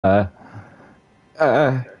Uh.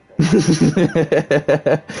 Okay, okay,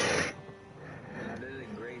 okay. Now there's a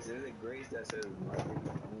grace that says Margaret. You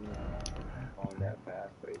can only on that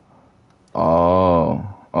pathway. Oh,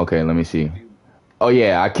 okay. Let me see. If you, Oh yeah,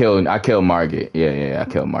 yeah, I killed Margaret. Yeah, yeah, yeah, I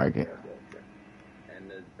killed okay, Margaret. okay, okay.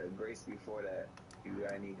 And the grace before that, you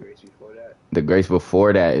got any grace before that? The grace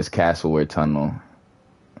before that is Castlewood Tunnel.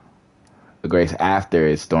 The grace after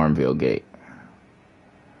is Stormville Gate.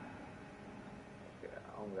 Okay,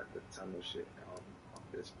 I don't got the tunnel shit on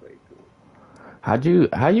this playthrough.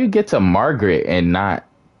 How you get to Margaret and not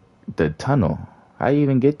the tunnel? How you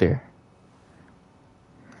even get there?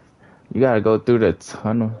 You gotta go through the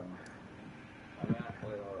tunnel. I got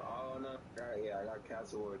wait, hold on. Oh no, yeah, I got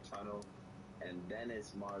Castlewood Tunnel, and then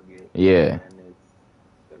it's Margate, and Yeah. then it's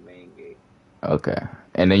the main gate. Okay.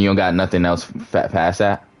 And then you don't got nothing else past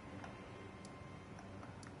that.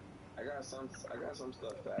 I got some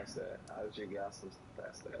stuff past that. I actually got some stuff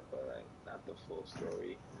past that, but like not the full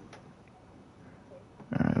story.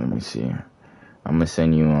 All right, let me see. I'm gonna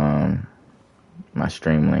send you my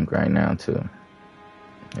stream link right now too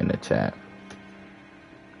in the chat.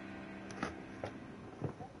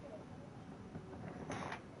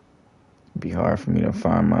 It'd be hard for me to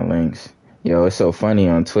find my links. Yo, it's so funny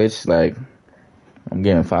on Twitch. Like I'm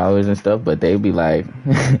getting followers and stuff, but they be like,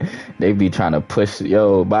 they be trying to push,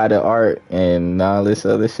 yo, buy the art and all this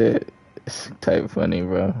other shit. It's type funny,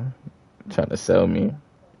 bro. Trying to sell me.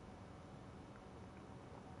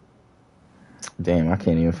 Damn, I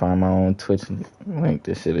can't even find my own Twitch link.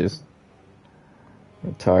 This shit is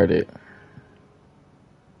retarded.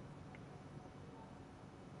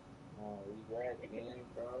 Oh, you grab the game,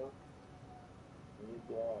 bro. You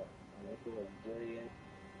grab. And this is a brilliant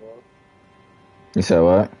book. You said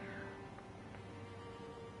what?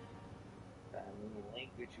 I need a link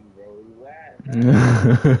with you, bro. Where you at,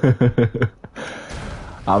 man?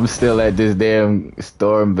 I'm still at this damn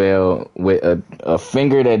Stormvale with a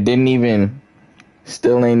finger that didn't even,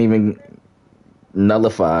 still ain't even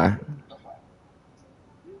nullify.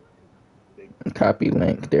 Copy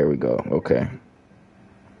link. There we go. Okay.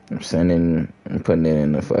 I'm putting it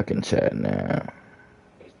in the fucking chat now.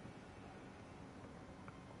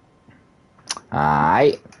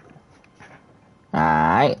 Alright.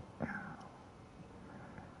 Alright.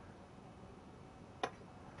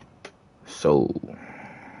 So,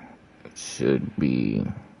 it should be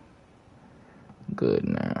good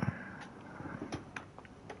now.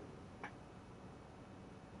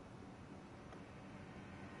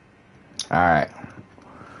 Alright.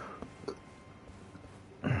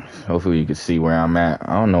 Hopefully you can see where I'm at.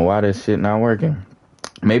 I don't know why this shit not working.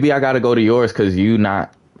 Maybe I gotta go to yours because you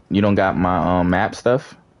don't got my map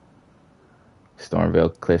stuff.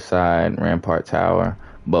 Stormville Cliffside, Rampart Tower.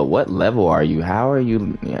 But what level are you? How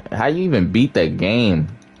you even beat that game?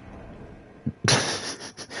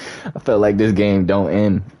 I felt like this game don't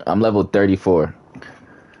end. I'm level 34.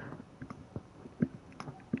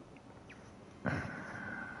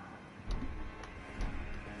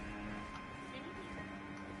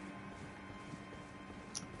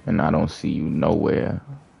 And I don't see you nowhere.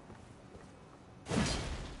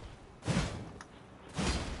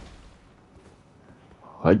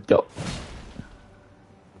 Yo.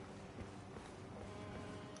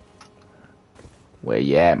 Where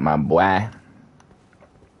you at, my boy?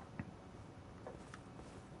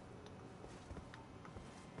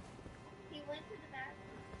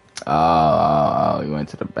 Oh, you went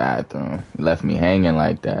to the bathroom. You left me hanging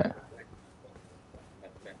like that.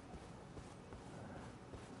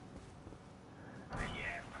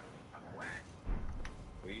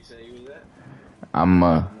 Where you say you was at? I'm I'm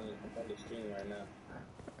on the stream right now.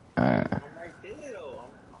 uh I'm right there though.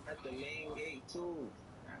 I'm at the main gate too.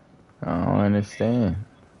 I don't understand.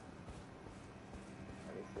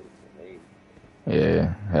 I just say hey.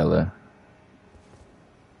 Yeah, hella.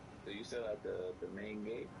 So you still at the main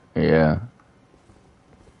gate? Yeah.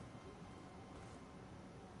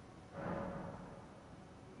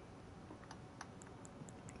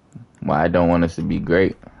 Well, I don't want us to be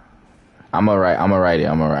great. I'm alright it.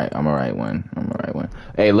 I'm alright one. I'm alright one.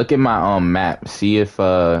 Hey, look at my map. See if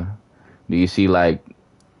do you see like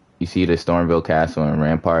you see the Stormville Castle and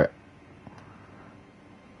Rampart?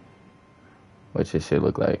 What your shit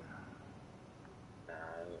look like?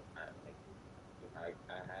 I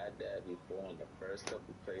had that before in the first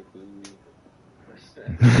couple playthroughs.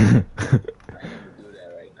 I ain't gonna do that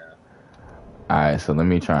right now. Alright, so let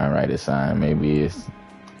me try and write a sign. Maybe it's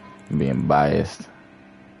being biased.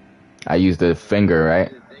 I use the finger, right?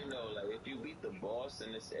 Here's the thing though, like if you beat the boss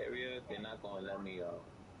in this area, they're not gonna let me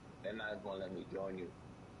join you.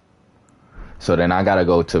 So then I gotta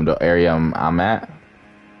go to the area I'm at.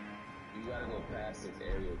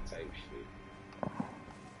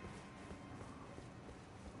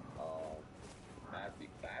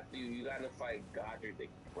 gotta fight Godric the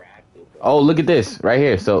Grapple, bro. Oh, look at this right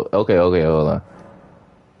here. So, okay, hold on.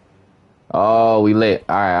 Oh, we lit.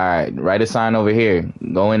 All right. Write a sign over here.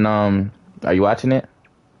 Go in. Are you watching it?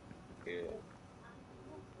 Yeah.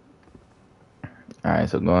 All right.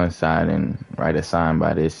 So go inside and write a sign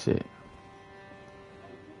by this shit.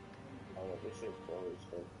 Oh, this shit closed.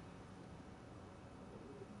 So.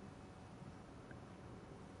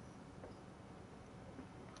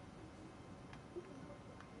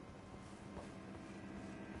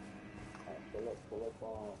 Pull up.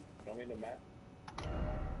 Show me the map.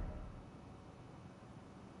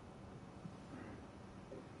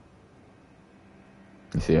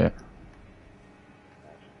 You see it?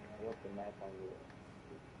 Pull up the map on you.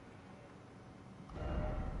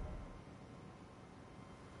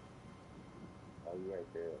 Oh, you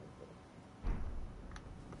right there.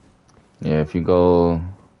 Yeah. If you go,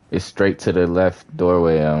 it's straight to the left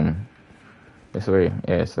doorway. It's the way.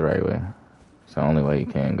 Yeah, it's the right way. It's the only way you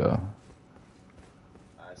can go.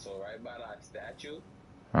 Alright, so right by that statue,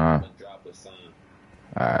 I'm gonna drop a sign.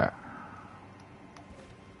 Alright.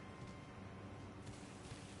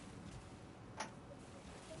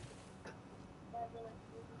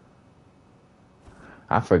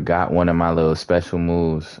 I forgot one of my little special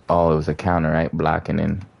moves. Oh, it was a counter, right? Blocking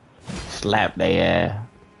and slap they ass.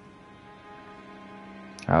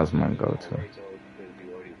 That was my go-to. Because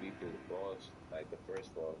you already beat the boss, like the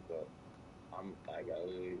first boss, but I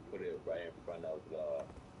literally put it right in front of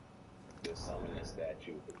the summoning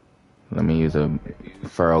statue. Let me use a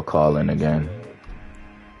furrow calling again.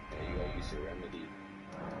 And you gotta use your remedy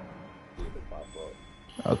to pop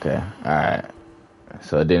up. Okay, alright.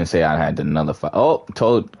 So it didn't say I had to nullify. Oh,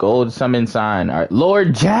 told gold summon sign. All right,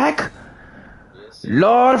 Lord Jack, Yes,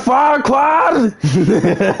 Lord Farquaad.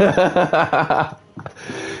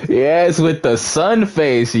 Yes, with the sun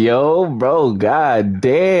face, yo, bro. God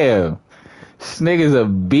damn, this nigga's a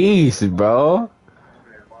beast, bro.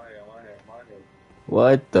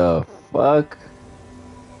 What the fuck?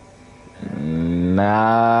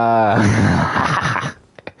 Nah.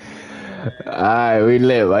 Alright, we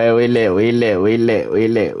lit.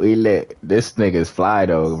 This nigga's fly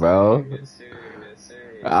though, bro. yes, sir.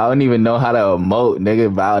 I don't even know how to emote,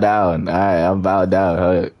 nigga. Bow down. Alright, I'm bowed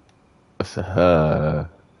down.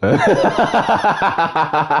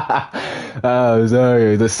 Oh,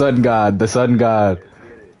 sorry. The sun god.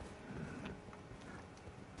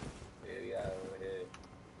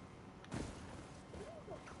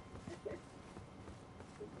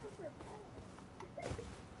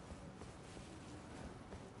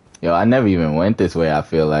 Yo, I never even went this way, I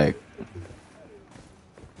feel like.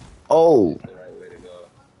 Oh! The right way to go.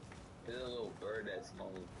 There's a little bird that's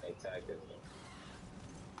going to attack us.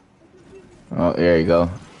 Oh, there you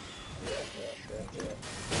go.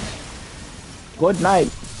 Good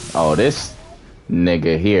night. Oh, this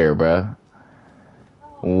nigga here, bruh.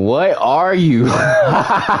 What are you?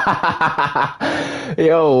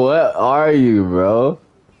 Yo, what are you, bro?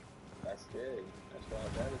 That's good. That's why I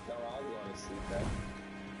was going to sleep that.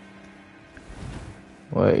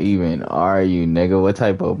 What even are you, nigga? What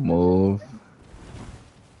type of move?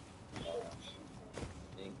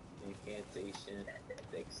 Incantation,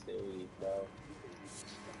 dexterity, bro.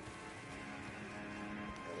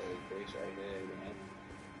 Face right there,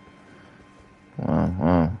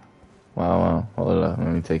 man. Wow. Hold up. Let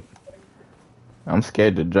me take. I'm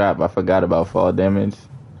scared to drop. I forgot about fall damage.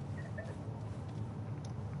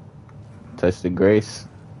 Touch the grace.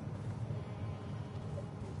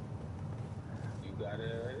 You got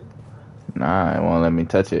it already? Nah, it won't let me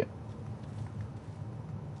touch it.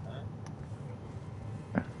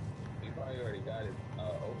 Huh? You probably already got it.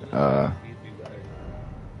 Open it. You got it.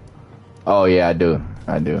 Oh yeah, I do.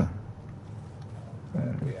 Yeah.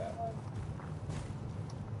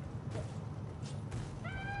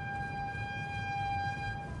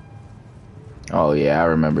 Oh yeah, I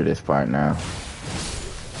remember this part now.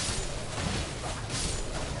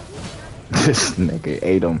 This nigga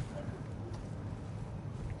ate him.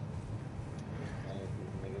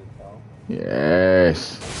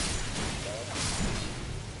 Yes.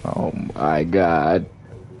 Oh my god.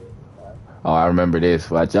 Oh, I remember this.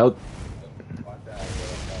 Watch out.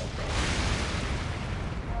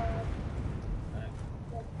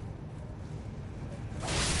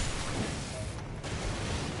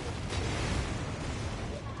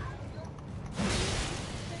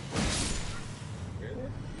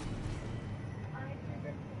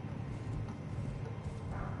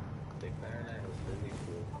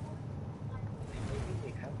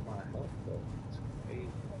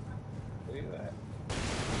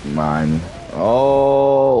 Mine.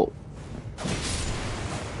 Oh.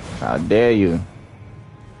 How dare you?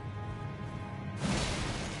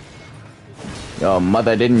 Your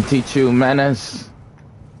mother didn't teach you manners.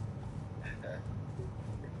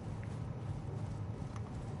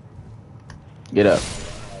 Get up. Oh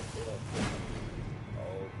wow, pull up.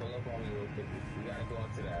 Oh, pull up on me real quick. We gotta go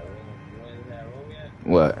into that room. You went into that room yet?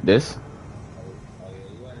 What? This? Oh yeah,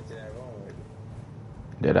 you went into that room already.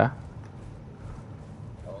 Did I?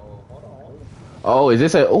 Oh, hold on, hold on. Oh, is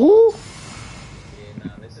this a? Ooh. Yeah,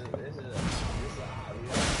 nah, this is a op. We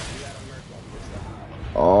gotta merc him. This is a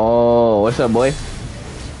op. Oh, what's up, boy?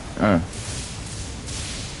 Uh.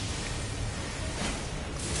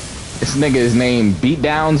 This nigga is named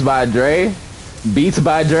Beatdowns by Dre. Beats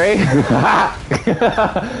by Dre.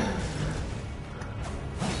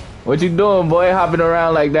 What you doing, boy? Hopping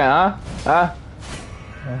around like that, huh?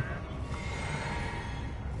 Huh?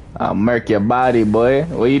 I'll murk your body, boy.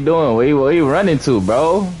 What you doing? Where you running to,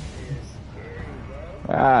 bro? Yeah, security,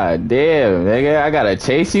 bro. Ah, damn, nigga. I gotta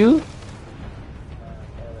chase you? We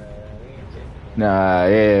ain't chasing no niggas. Nah,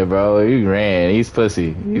 yeah, bro. He ran. He's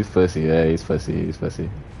pussy. He's pussy. Yeah, he's pussy. He's pussy.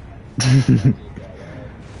 I got you,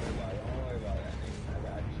 brother. Don't worry about that, nigga. I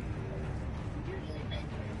got you.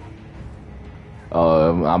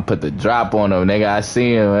 Oh, I put the drop on him, nigga. I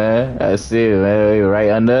see him, man. I see him, man. He right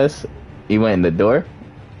under us. He went in the door.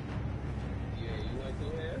 Yeah, you went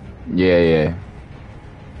through here? Yeah, yeah.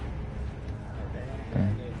 Oh, damn, bro. I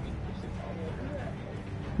didn't mean to push it all the way through that,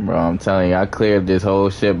 bro. Bro, I'm telling you, I cleared this whole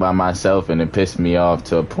shit by myself, and it pissed me off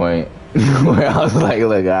to a point where I was like,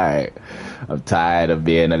 look, all right, I'm tired of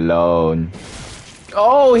being alone.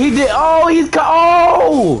 Oh, he did. Oh,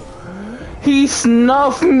 oh, he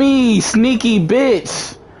snuffed me, sneaky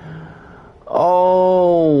bitch.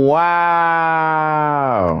 Oh, wow.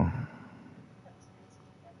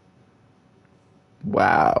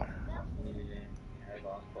 Wow. Yeah, that's my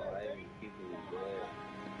fault. I didn't mean to keep it was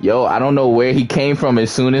good. Yo, I don't know where he came from as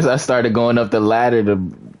soon as I started going up the ladder, the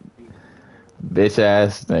bitch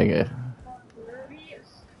ass nigga.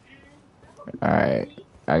 Alright.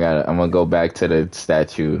 I'm gonna go back to the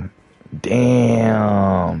statue.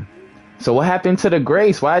 Damn. So what happened to the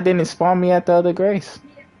Grace? Why didn't it spawn me at the other Grace?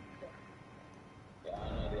 Yeah, I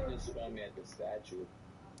don't know. They just spawned me at the statue.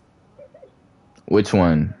 Which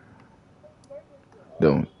one?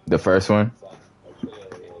 The first one? It's like to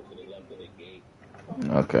the left of the gate.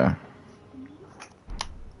 Okay.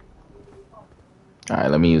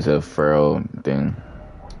 Alright, let me use a furrow thing.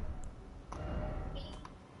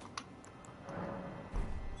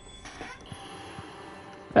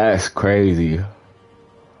 That's crazy.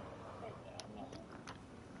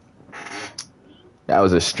 That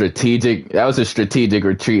was a strategic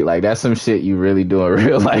retreat. Like that's some shit you really do in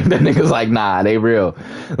real life. That nigga's like, nah, they real.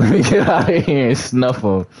 Let me get out of here and snuff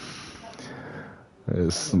them.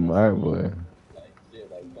 That's That's what messed smart, me up. boy. Like shit,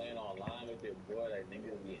 like playing online with your boy, like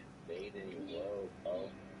niggas be invading your world, bro.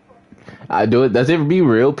 I do it. Does it be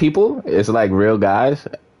real people? It's like real guys.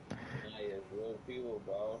 Nah, yeah, real people,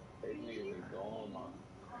 bro. They niggas be going on.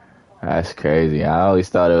 That's crazy. I always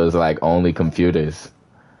thought it was like only computers.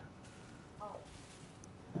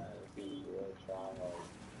 This is real tryhard.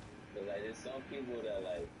 Cause like there's some people that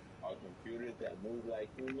like are computers that move like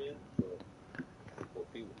humans, but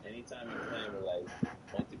people anytime you're playing with like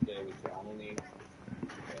multiplayer with your homies,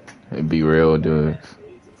 It'd be real people like dudes.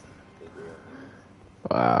 nowadays it's real niggas.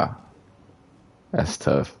 Wow, that's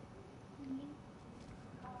tough.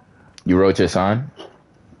 You wrote your song?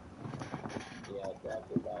 Yeah, I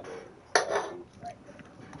dropped about the statue.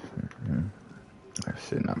 That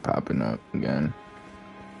shit not popping up again.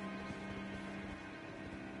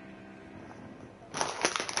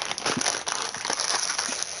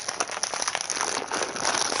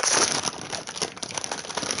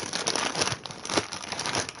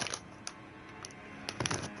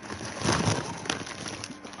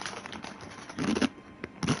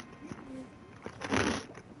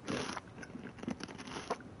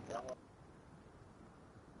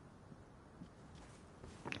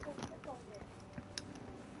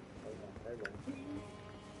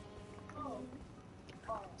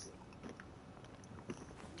 Hold on.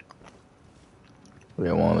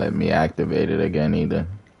 It won't let me activate it again either.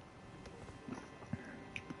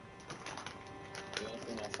 You don't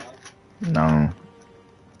see my song? No.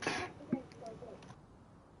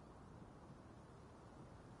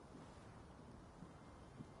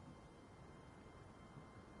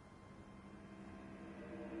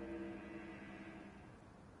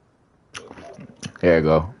 Here you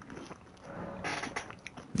go.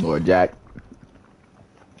 Lord Jack.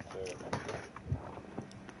 Sure.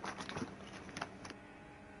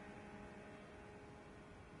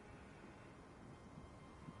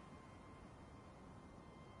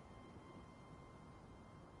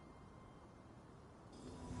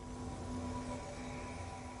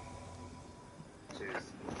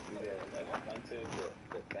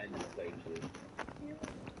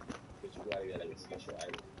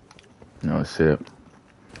 No shit.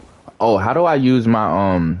 Oh, how do I use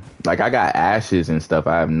my like I got ashes and stuff.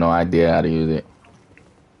 I have no idea how to use it.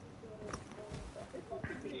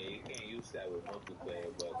 Yeah, you can't use that with multiplayer,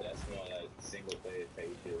 but that's more like single player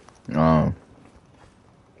type shit. Um, Uh,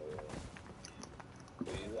 but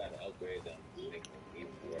you gotta upgrade them to make them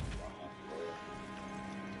even more strong.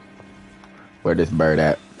 where this bird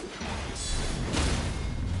at?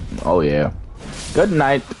 Oh yeah. Good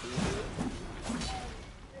night.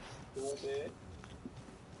 Stupid, stupid.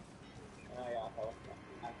 I got help.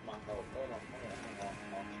 That's my help. Hold on.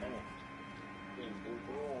 Boost the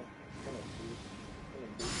game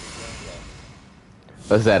up.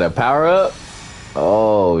 What's that? A power up?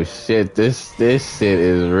 Oh shit! This shit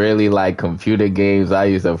is really like computer games I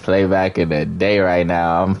used to play back in the day. Right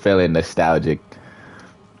now, I'm feeling nostalgic.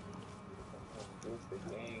 Boost the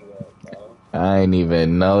game up, bro. I ain't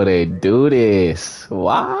even know they do this.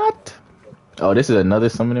 What? Oh, this is another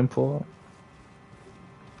summoning pool.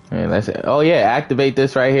 Yeah, let's. Oh yeah, activate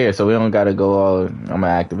this right here, so we don't gotta go all. I'm gonna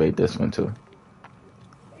activate this one too.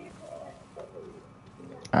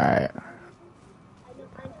 All right,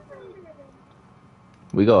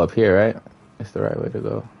 we go up here, right? It's the right way to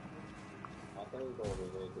go. I think we go over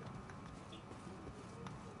here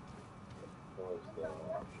towards the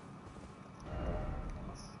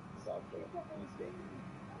east, south, east end.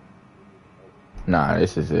 Nah,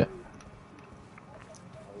 this is it.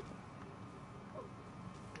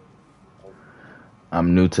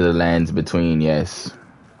 I'm new to the lands between. Yes,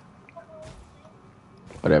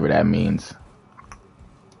 whatever that means.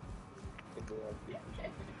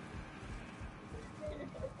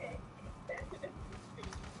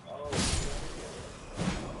 Oh,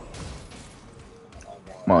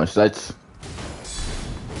 Come on, let's.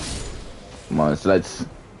 Come on, let's.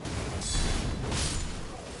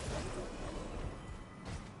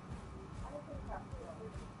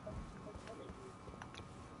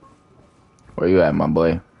 Where you at, my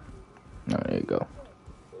boy? Oh, there you go.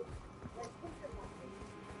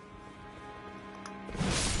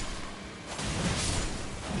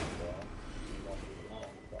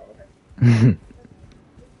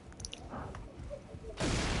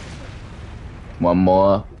 One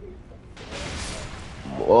more.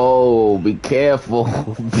 Whoa, be careful.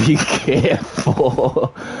 Be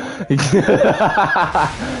careful.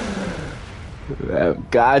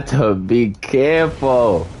 I've got to be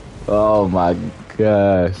careful. Oh my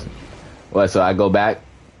gosh. What, so I go back?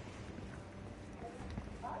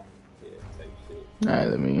 yeah, type shit. Alright,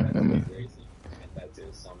 let me Grayson, and that's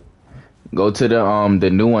it. Summon. go to the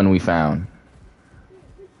new one we found.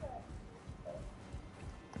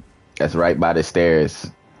 That's right by the stairs.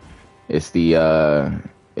 It's the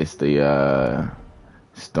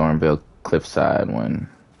Stormville Cliffside one.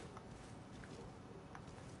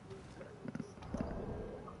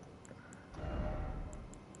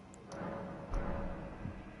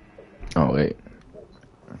 Oh wait.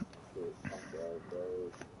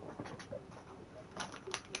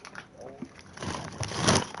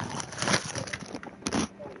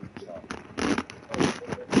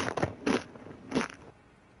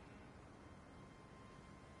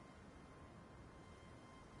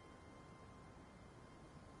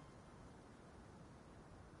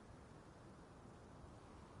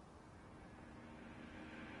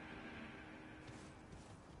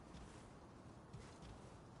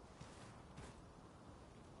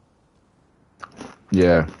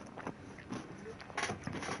 Yeah.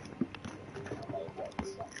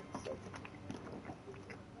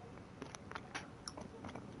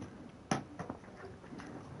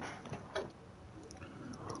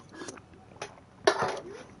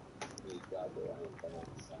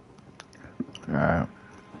 Alright.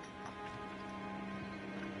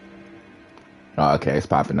 Oh, okay, it's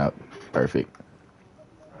popping up. Perfect.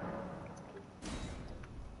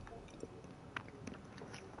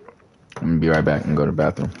 I'm gonna be right back and go to the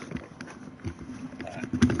bathroom.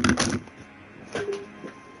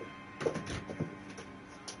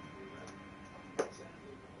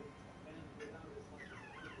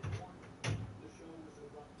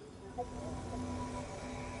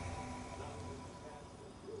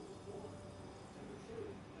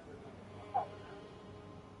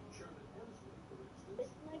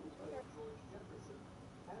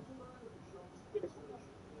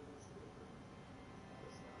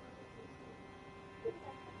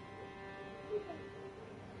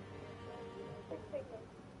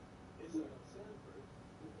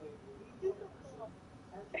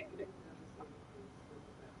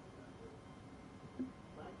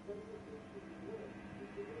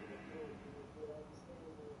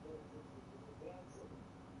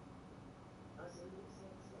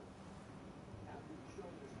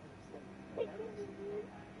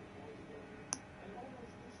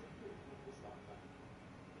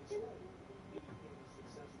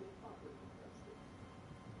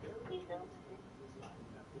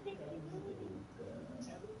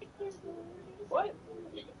 What?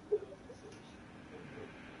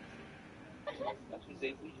 That's what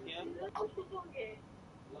they teach you?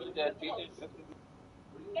 What is that teaching? That's what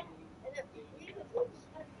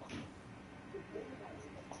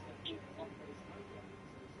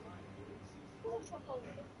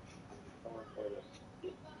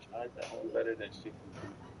I like that one better than she.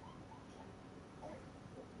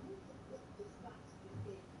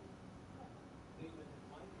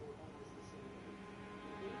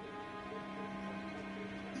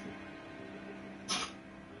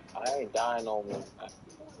 I ain't dying no more.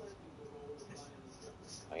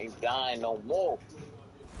 I ain't dying no more.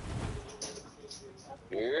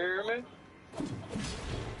 You hear me?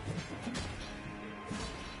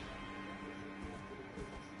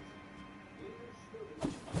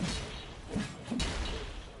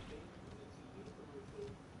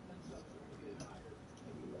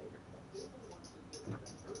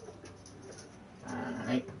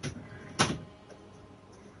 Alright.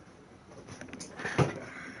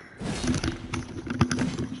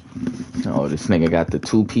 Oh, this nigga got the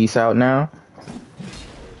 2-piece out now.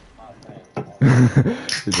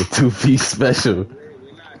 It's a 2-piece special.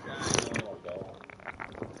 We're not dying no more, though.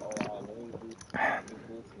 Oh, let me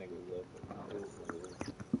boost niggas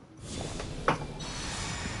up.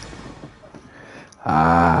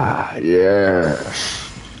 Ah, yeah.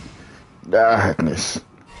 Darkness.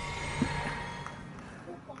 I'm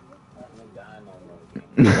not dying no more.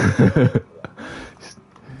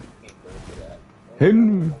 Can't go for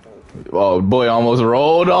that. Oh, boy almost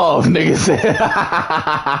rolled off, nigga said.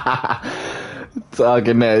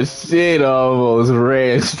 Talking that shit, almost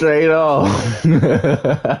ran straight off.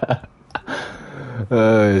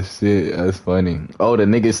 Oh, shit, that's funny. Oh, the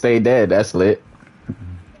nigga stayed dead, that's lit.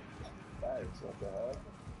 Facts, what the hell?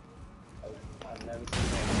 I've never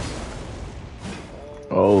seen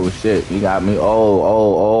that. Oh, shit, you got me. Oh.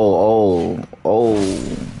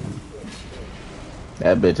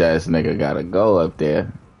 That bitch ass nigga gotta go up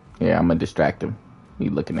there. Yeah, I'm gonna distract him. He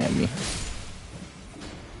looking at me.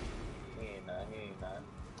 He ain't not.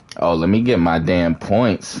 Oh, let me get my damn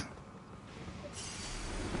points. Let me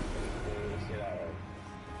figure this shit out.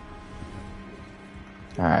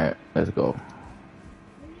 Alright, let's go.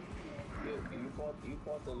 You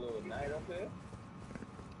fought the little knight up there?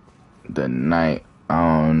 The night,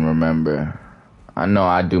 I don't remember. I know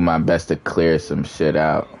I do my best to clear some shit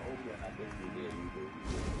out. I think you did.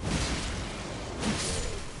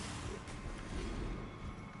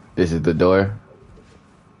 This is the door.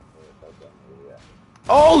 Yeah.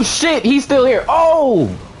 Oh shit, he's still here. Oh!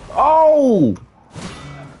 Oh!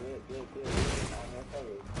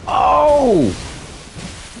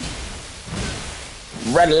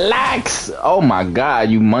 Relax! Oh my god,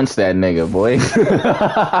 you munched that nigga, boy.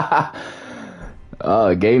 Oh,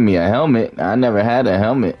 it gave me a helmet. I never had a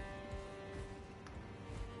helmet.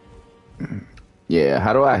 Yeah,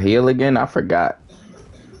 how do I heal again? I forgot.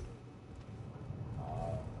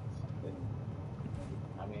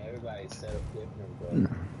 I mean, everybody's set up different, but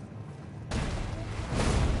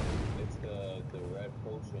it's the red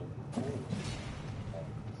potion.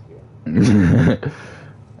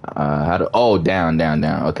 How do? Oh, down.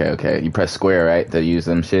 Okay. You press square, right, to use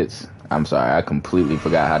them shits. I'm sorry, I completely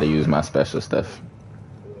forgot how to use my special stuff.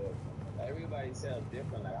 Yeah. Everybody set up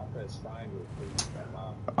different. Like I press triangle for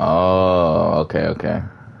my. Oh, okay.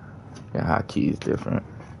 Your hotkey is different.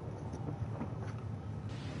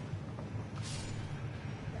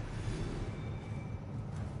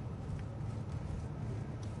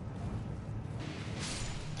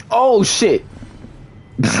 Oh shit!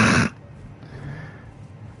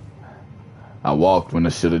 I walked when I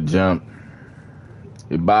should have jumped.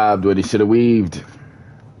 He bobbed when he should have weaved.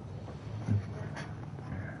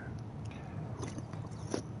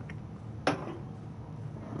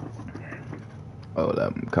 Oh,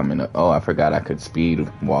 I'm coming up. Oh, I forgot I could speed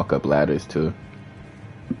walk up ladders too.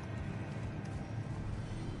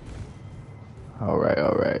 All right.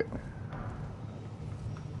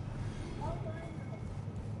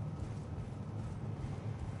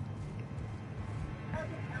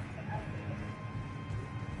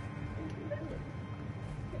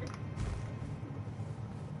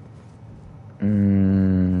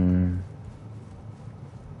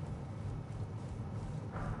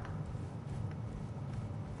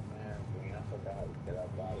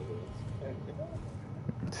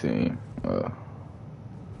 Let's see.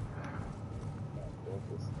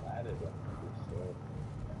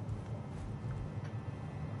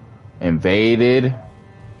 Invaded?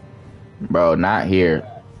 Bro, not here.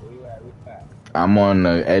 I'm on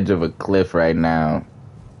the edge of a cliff right now.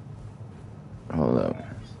 Hold up.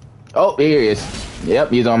 Oh, here he is.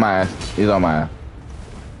 Yep, he's on my ass. He's on my ass.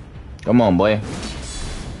 Come on, boy.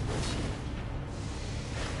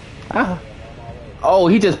 Ah. Oh,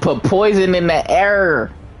 he just put poison in the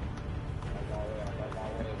air.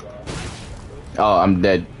 Oh, I'm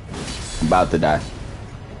dead. I'm about to die.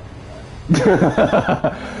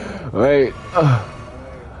 Wait. Ah.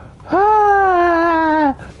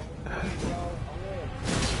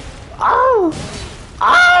 Oh!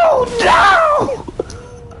 Oh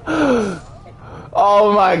no!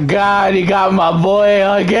 Oh my god, he got my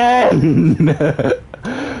boy again!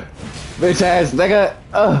 Bitch ass nigga.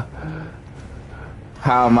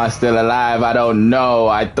 How am I still alive? I don't know.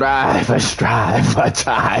 I thrive, I strive, I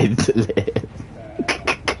tried to live.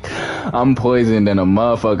 I'm poisoned in a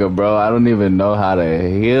motherfucker, bro. I don't even know how to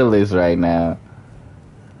heal this right now.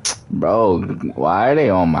 Bro, why are they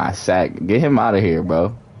on my sack? Get him out of here,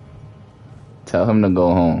 bro. Tell him to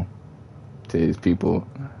go home to his people.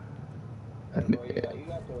 Hey, bro, you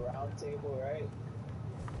got the round table, right?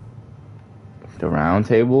 The round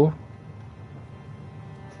table?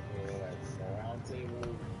 Yeah, like the round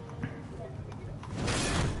table.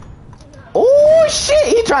 Oh shit,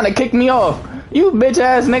 he trying to kick me off. You bitch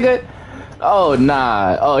ass nigga. Oh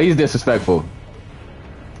nah. Oh, he's disrespectful.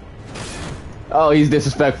 Oh, he's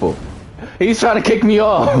disrespectful. He's trying to kick me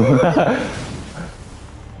off.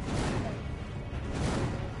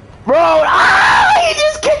 Bro, he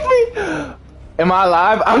just kicked me. Am I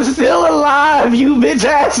alive? I'm still alive, you bitch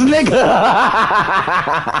ass nigga.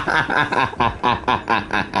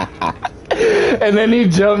 And then he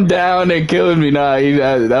jumped down and killed me. Nah,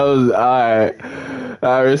 that was alright.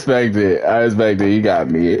 I respect it. I respect it. He got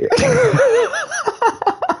me.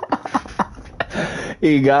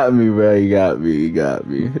 He got me, bro. He got me. He got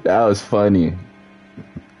me. That was funny.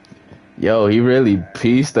 Yo, he really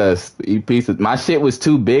pieced us. He pieced us. My shit was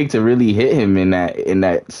too big to really hit him in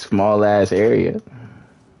that small ass area. I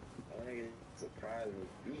think it's surprising.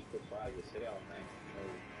 You surprised the shit out, man.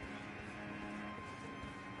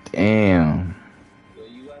 Damn. So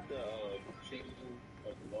you got the table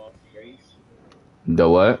of lost grace. The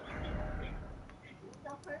what?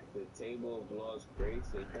 The table of lost grace.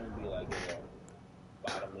 It can be like in the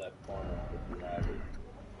bottom left corner if you have it.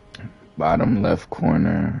 Bottom left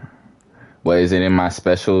corner. What is it in my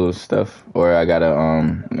special stuff, or I gotta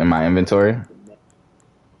in my inventory?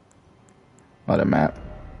 Oh, the map.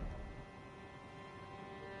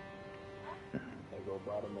 And go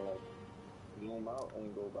bottom left. Zoom out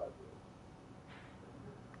and go back.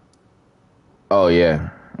 Oh yeah.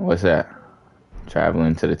 What's that?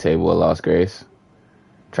 Traveling to the table of lost grace.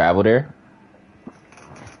 Travel there.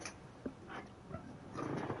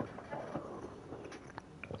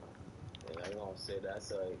 And I'm gonna say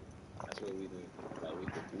that's what we do. Like we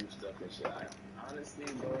could do stuff and shit. Honestly,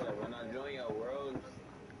 bro, like when I join your world,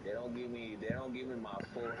 they don't give me my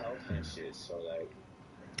full health and shit. So like,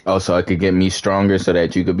 Oh, so it could get me stronger, so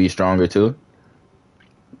that you could be stronger too.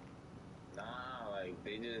 nah, like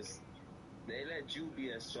they let you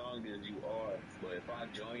be as strong as you are. But if I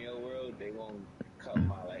join your world, they won't cut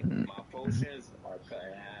my potions are cut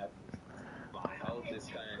in half. My health is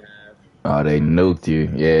cut in half. Oh, they nuked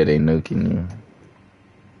you. Yeah, they nuking you.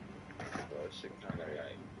 So shit kind of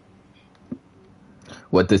like.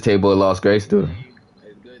 What does table of lost grace do?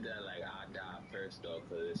 It's good that like I die first though,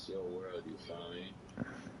 cause it's your world. You feel me?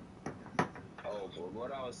 Oh, but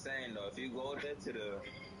what I was saying though, if you go there to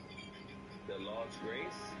the Lost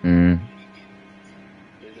Grace, Mm.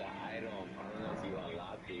 there's an item. I don't know if you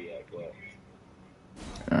unlocked it yet, but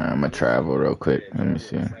I'm gonna travel real quick. Let me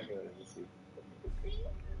see.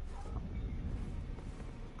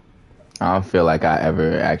 I don't feel like I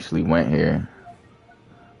ever actually went here.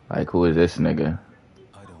 Like, who is this nigga?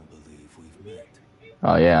 I don't believe we've met.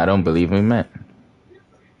 Oh yeah, I don't believe we met.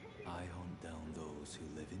 I hunt down those who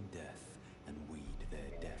live in death and weed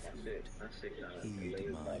their death root.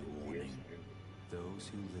 Heed my warning. Those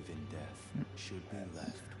who live in death should be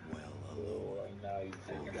left well alone.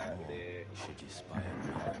 Furthermore, should you spy a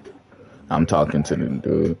crime, I'm talking to the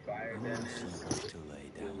dude. who seeks to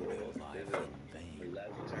lay down your life in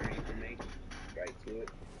vain.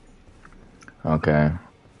 Okay.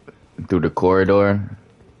 Through the corridor.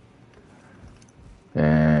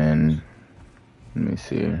 And let me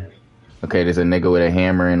see. Okay, there's a nigga with a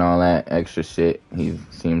hammer and all that extra shit. He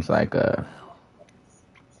seems like a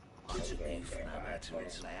What's new for no matter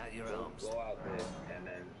is lay out your arms. Go out there and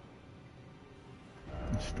then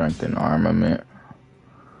strength and armament.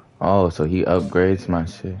 Oh, so he upgrades my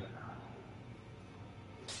shit.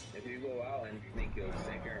 if you go out and think you're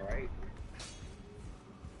second right,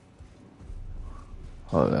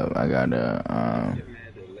 Hold up, I gotta shit man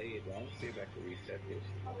delayed. But I'm gonna see if I can reset this.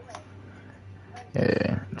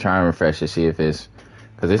 Yeah, try and refresh to see if it's,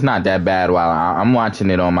 because it's not that bad while I'm watching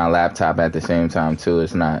it on my laptop at the same time too.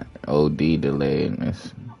 It's not OD delayed.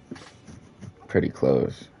 It's pretty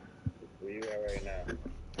close. Where you at right now?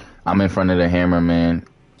 I'm in front of the hammerman,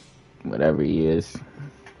 whatever he is. So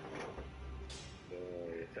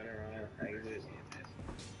you turn around, exit.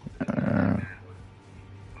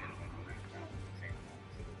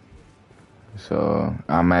 So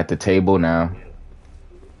I'm at the table now. Yeah.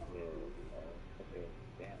 Okay.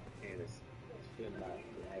 Damn. Okay. This should not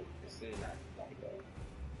like. This should not like that.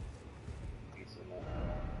 Decent enough.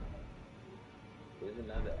 There's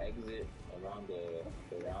another exit around the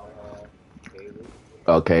round table.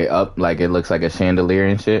 Okay, up like it looks like a chandelier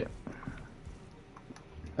and shit.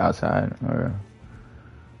 Outside, or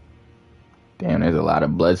damn, there's a lot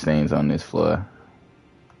of bloodstains on this floor.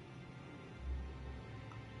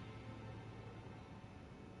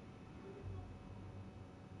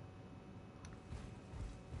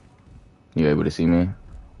 You able to see me? No,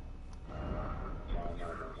 not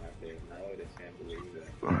there. Not where the chandelier is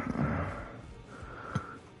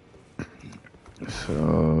at. So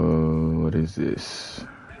what is this? Man,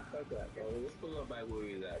 fuck that, bro. Let's pull up back where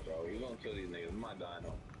he's at, bro. We gonna kill these niggas. I'm not dying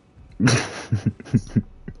on.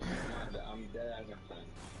 I'm dead ass in front.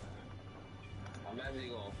 I'm actually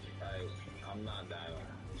gonna. I'm not dying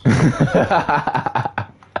on.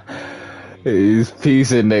 These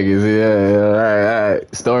piece of niggas, yeah. All right.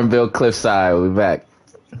 Stormville Cliffside, we back.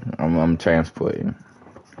 I'm transporting.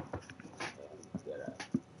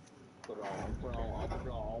 Put on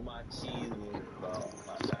all my cheese moves, bro.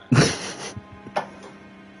 My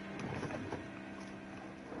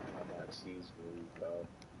cheese moves, bro.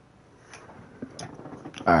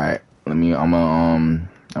 All right,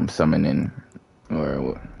 I'm summoning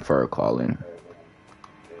or fur calling.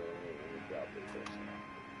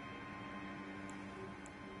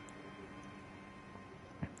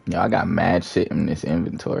 Yo, I got mad shit in this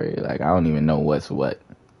inventory. Like I don't even know what's what.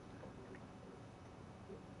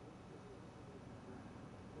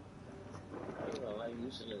 I ain't gonna like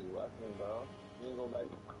using this weapon, bro. You ain't gonna like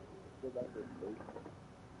go back to the basics.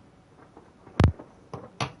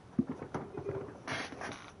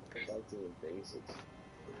 Go back to the basics.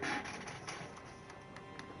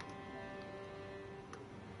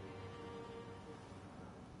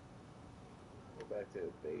 Go back to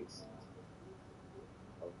the basics.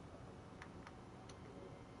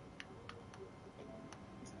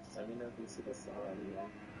 Let me know if you see the sign,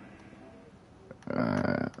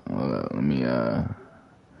 Hold up, let me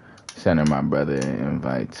send my brother an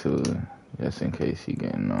invite too, just in case he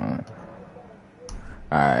getting on.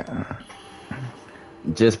 All right,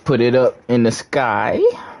 just put it up in the sky.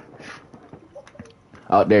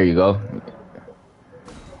 Oh, there you go.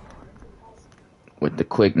 With the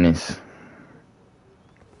quickness.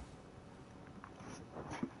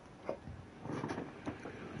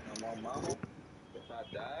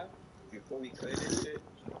 Before we clear this shit.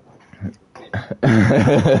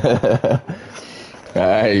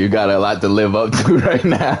 Alright, you got a lot to live up to right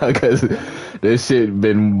now, cause this shit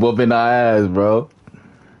been whooping our ass, bro.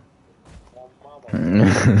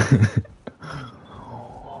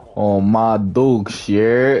 Oh my duke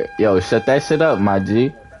shit. Yo, shut that shit up, my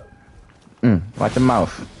G. Watch your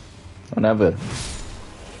mouth. Whatever.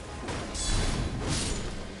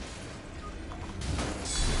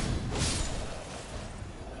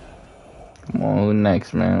 Come on, who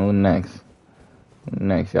next, man? Who next? Who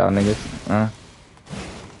next, y'all niggas?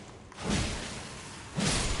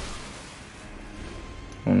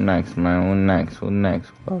 Who next, man? Who next? Who next?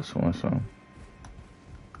 Who else wants some?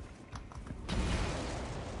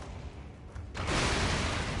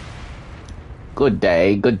 Good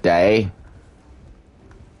day, good day.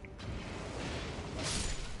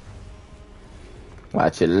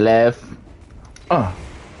 Watch it left.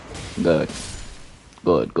 Good.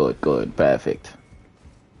 Good. Perfect.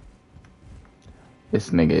 This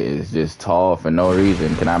nigga is just tall for no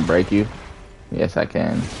reason. Can I break you? Yes, I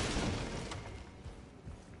can.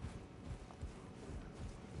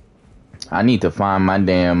 I need to find my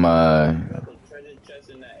damn, I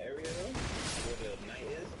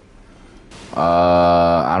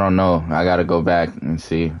don't know. I gotta go back and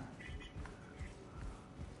see.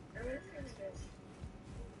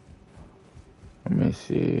 Let me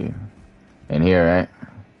see. In here, right?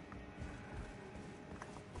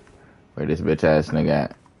 Where this bitch ass nigga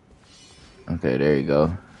at? Okay, there you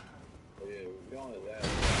go.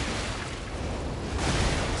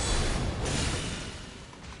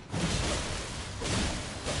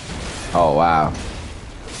 Oh wow.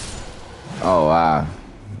 Oh wow.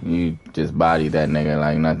 You just bodied that nigga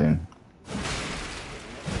like nothing.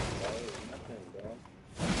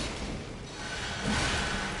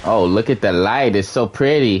 Oh, look at the light. It's so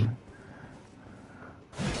pretty.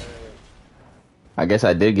 I guess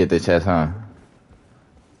I did get the chest, huh?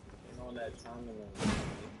 On that time and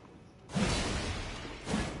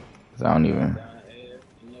I don't even. down here,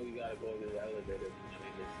 you know we gotta go to the elevator. I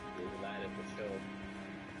mean, this ladder for sure.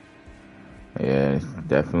 Yeah, it's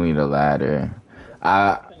definitely the ladder.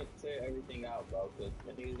 I'm gonna clear everything out, bro, because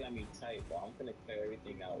I think it's got me tight, bro. I'm gonna clear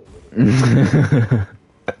everything out with it.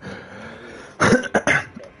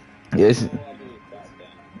 Yes,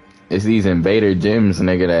 it's these invader gyms,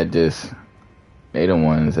 nigga, that just they the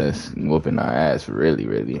ones that's whooping our ass, really,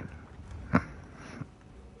 really.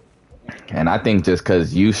 And I think just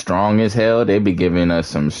cause you strong as hell, they be giving us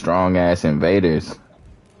some strong ass invaders.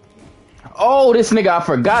 Oh, this nigga, I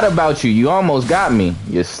forgot about you. You almost got me,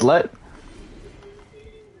 you slut.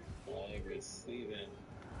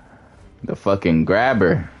 The fucking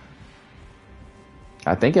grabber.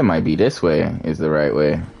 I think it might be this way is the right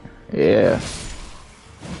way. Yeah.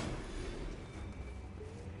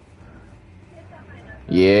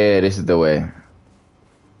 Yeah, this is the way.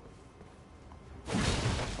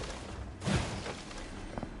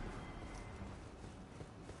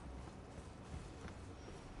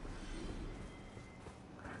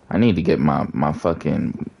 I need to get my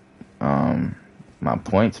fucking my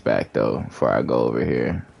points back though before I go over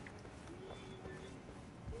here.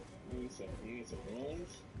 You need some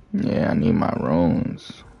runes? Yeah, I need my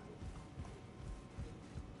runes.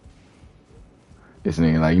 This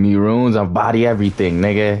nigga like, you need runes? I'll body everything,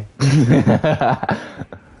 nigga.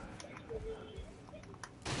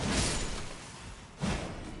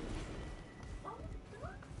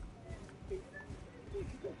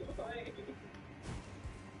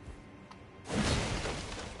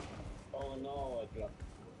 Oh no, I dropped.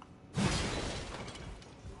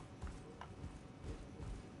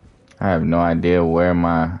 I have no idea where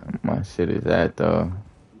my shit is at though.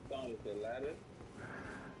 You found the ladder?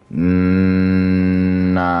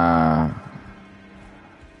 Nah.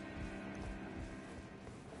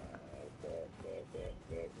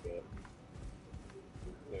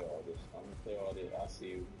 Clear all this. I'm gonna clear all this. I see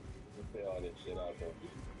you. I'm gonna clear all this shit out, bro.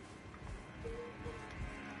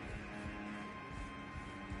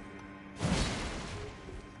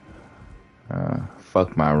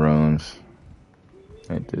 Fuck my runes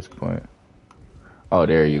at this point. Oh,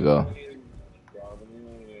 there you go. I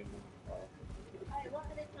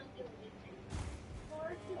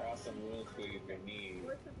got some runes for you if you need.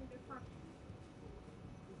 Oh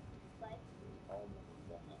my god.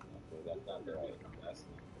 Okay, that's not the right. That's not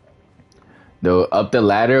Though up the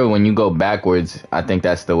ladder when you go backwards, I think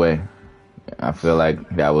that's the way. I feel like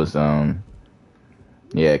that was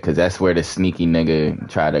yeah, cause that's where the sneaky nigga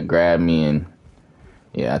tried to grab me, and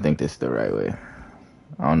yeah, I think this is the right way.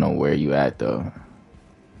 I don't know where you at though. I'm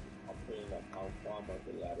putting up how far I'm up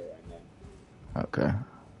the ladder right now. Okay.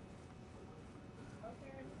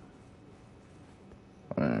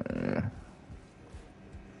 Oh yeah.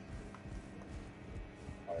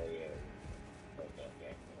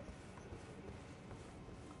 Okay.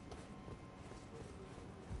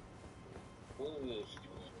 What is this?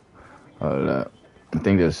 Hold up. I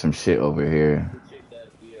think there's some shit over here. The chick that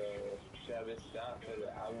the Travis got for the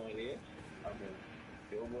album here? I mean,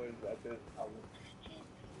 Billboard record album.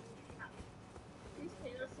 So it's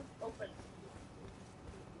so open.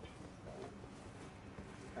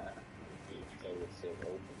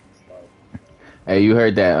 Start. Hey, you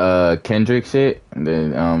heard that Kendrick shit?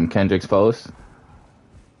 The Kendrick's post?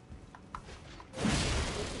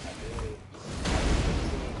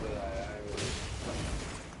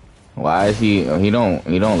 Why is he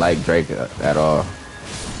don't like Drake at all.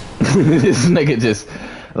 This nigga just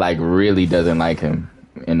like really doesn't like him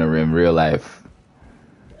in real life.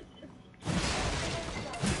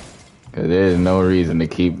 Cause there's no reason to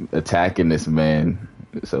keep attacking this man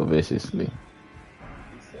so viciously.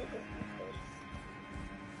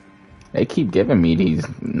 They keep giving me these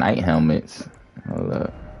night helmets. Hold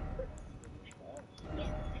up.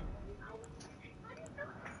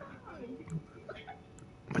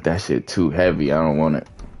 But that shit too heavy. I don't want it.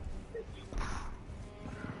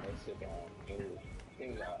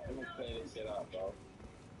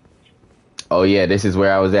 Oh yeah, this is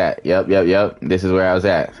where I was at. Yep. This is where I was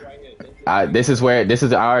at. I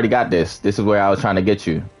already got this. This is where I was trying to get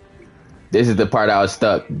you. This is the part I was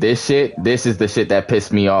stuck. This is the shit that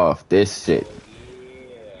pissed me off. This shit.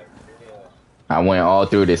 I went all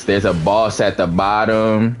through this. There's a boss at the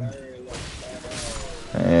bottom.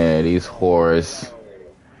 Yeah, these whores.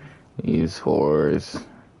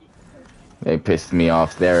 They pissed me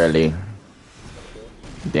off thoroughly.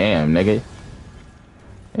 Damn, nigga.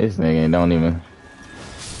 This nigga don't even...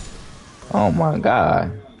 Oh my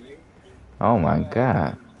god. Oh my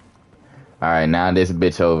god. Alright, now this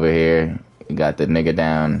bitch over here. You got the nigga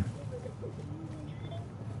down.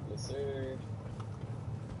 Yes, sir.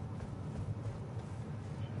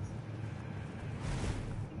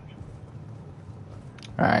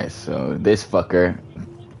 Alright, so this fucker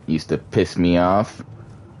used to piss me off.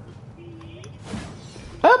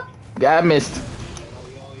 Up! Got missed. Yo,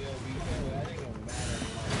 be careful. That ain't gonna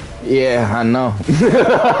matter. Yeah, I know.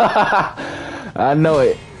 I know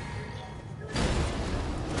it.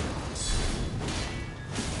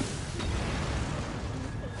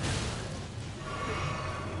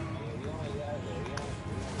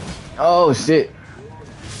 Oh shit.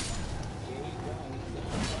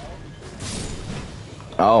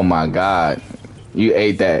 Oh my god. You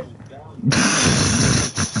ate that.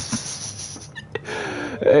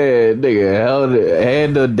 Hey, nigga,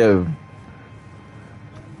 handle them.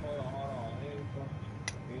 Hold on.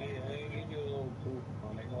 I ain't give you a little proof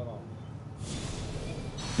on it. Hold on.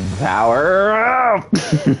 Power up.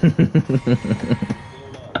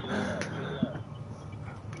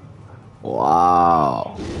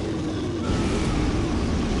 Wow.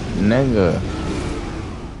 Nigga.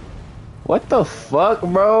 What the fuck,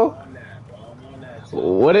 bro?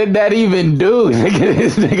 What did that even do? Nigga,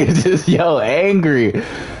 this nigga just, yo, angry.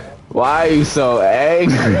 Why are you so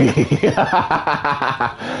angry?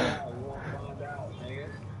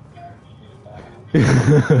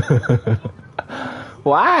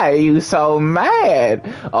 Why are you so mad?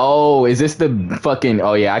 Oh, is this the fucking...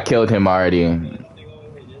 Oh, yeah, I killed him already.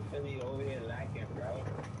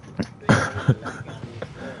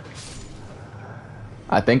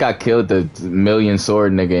 I think I killed the million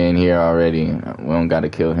sword nigga in here already. We don't gotta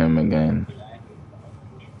kill him again.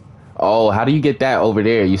 Oh, how do you get that over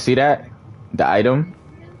there? You see that? The item?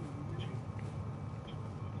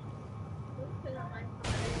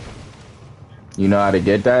 You know how to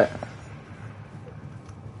get that?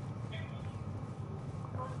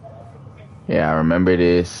 Yeah, I remember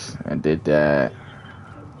this. I did that.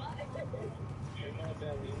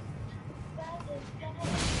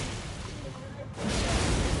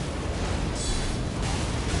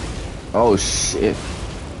 Oh shit.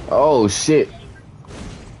 Oh shit.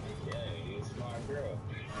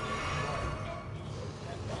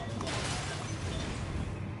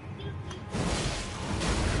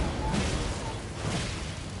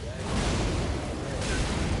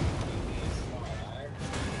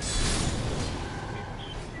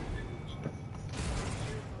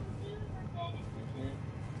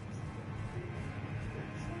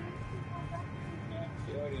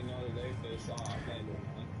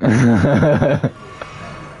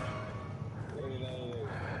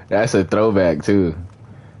 That's a throwback too.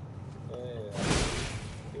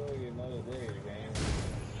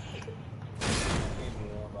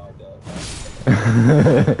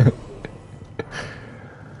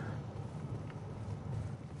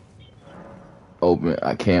 Open.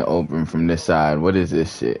 I can't open from this side. What is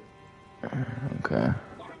this shit? Okay.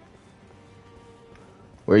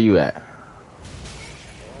 Where you at?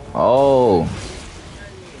 Oh.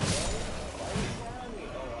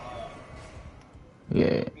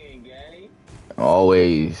 Yeah.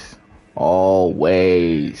 Always.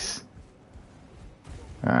 Always.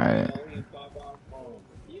 Alright.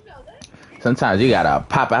 Sometimes you gotta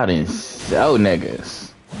pop out and show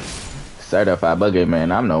niggas. Certified bugger,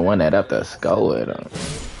 man. I'm the one that up to skull with him.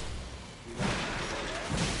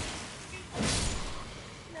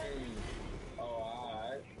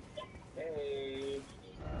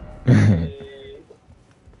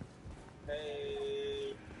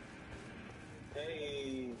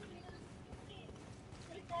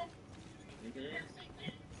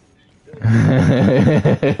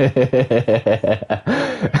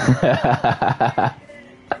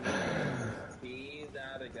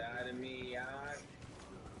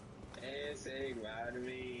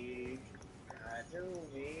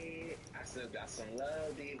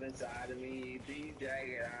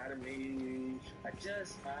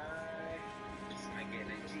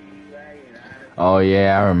 Oh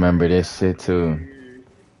yeah, I remember this shit too.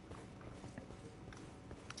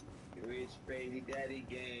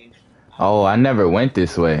 Oh, I never went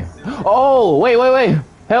this way. Oh, wait.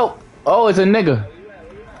 Help. Oh, it's a nigga.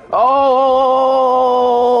 Oh.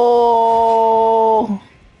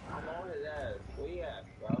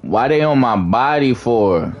 Why they on my body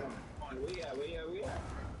for?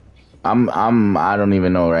 I don't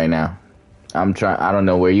even know right now. I don't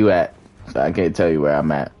know where you at. So I can't tell you where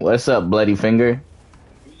I'm at. What's up, bloody finger?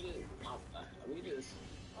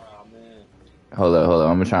 Hold up.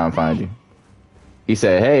 I'm gonna try and find you. He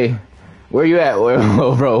said, hey, where you at?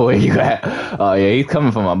 Bro, where you at? Oh, yeah, he's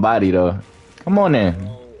coming for my body, though. Come on in.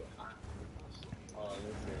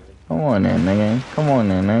 Come on then, nigga. Come on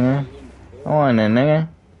then, nigga. Come on then, nigga.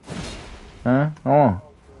 Huh? Come on.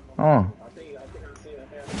 Come on. I think I see a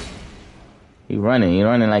hair. He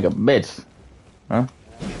running like a bitch. Huh?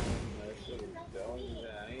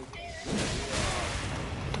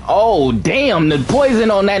 Oh, damn, the poison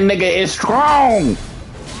on that nigga is strong.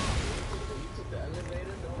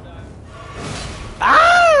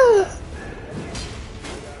 Ah!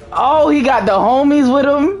 Oh, he got the homies with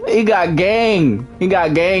him. He got gang. He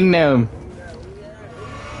got gang them.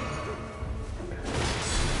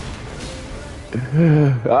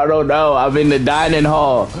 I don't know. I'm in the dining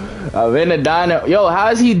hall. Yo, how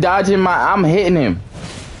is he dodging I'm hitting him.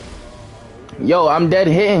 Yo, I'm dead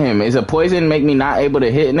hitting him. Is a poison make me not able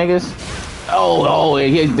to hit niggas? Oh,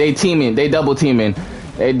 they teaming. They double teaming.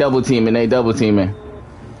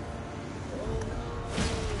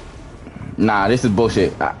 Nah, this is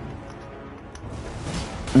bullshit.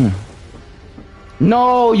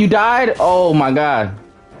 No, you died? Oh my god.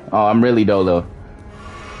 Oh, I'm really dolo.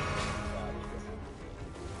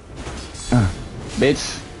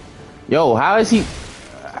 Bitch. Yo, how is he?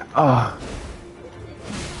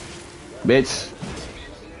 Bitch.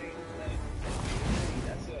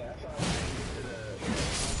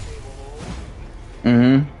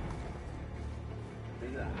 Mm-hmm.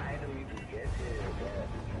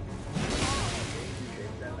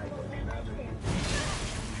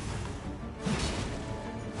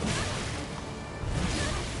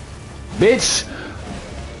 Bitch.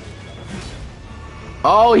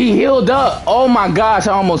 Oh, he healed up. Oh my gosh,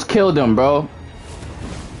 I almost killed him, bro.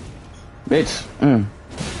 Bitch.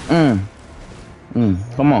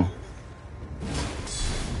 Come on.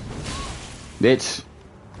 Bitch.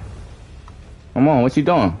 Come on, what you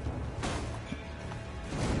doing?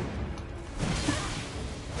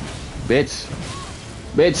 Bitch.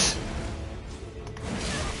 Bitch.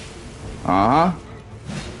 Uh-huh.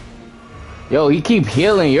 Yo, he keep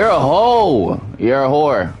healing. You're a hoe. You're a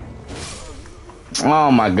whore.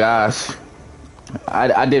 Oh my gosh.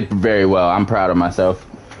 I did very well. I'm proud of myself.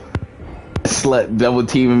 Slut double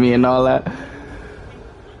teaming me and all that.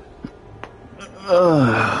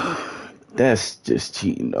 That's just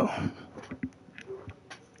cheating though.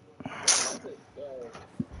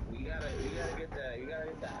 You gotta get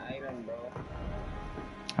the item, bro.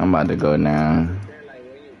 I'm about to go now. Then, like,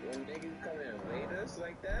 when niggas come and invade us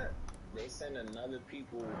like that, they send another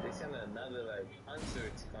like hunter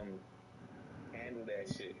to come handle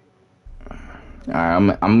that shit.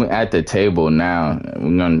 Alright, I'm at the table now.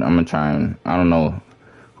 I'm gonna try and I don't know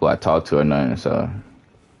who I talked to or nothing, so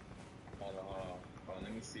Hold on.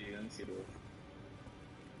 Let me see this.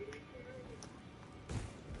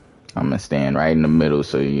 I'm gonna stand right in the middle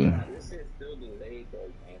so you. This is still delayed though,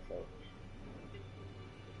 man. So,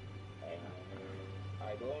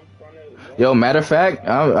 I go in front of. Yo, matter of fact,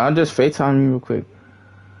 I'll just FaceTime you real quick.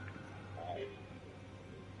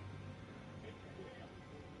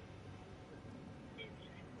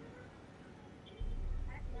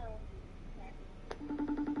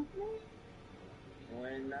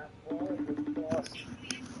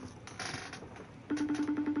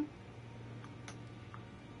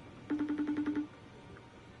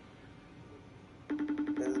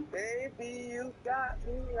 Baby, you got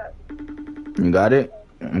me. You got it?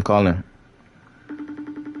 I'm calling.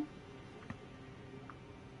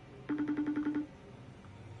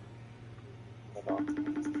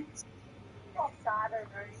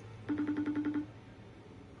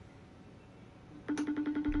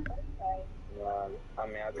 I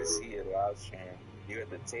mean, I can see it live stream. You at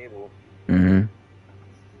the table. Mm-hmm.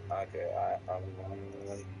 Okay,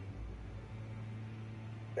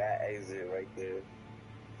 that exit right there.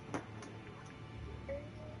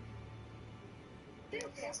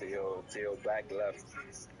 To your back left.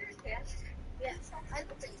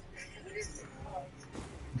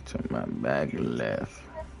 To my back left.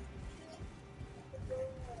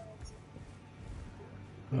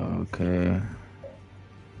 Okay.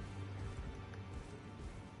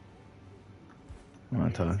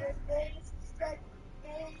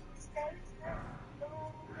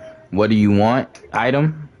 What do you want?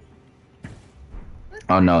 Item?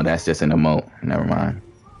 Oh no, that's just an emote. Never mind.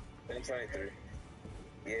 1023.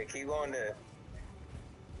 Yeah, keep going there.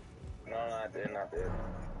 No, not there.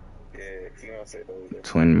 Yeah, keep on say those.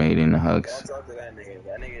 Twin maiden hugs. Don't talk to that nigga.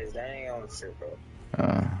 That ain't on the shit, bro.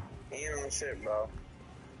 He ain't on the shit, bro.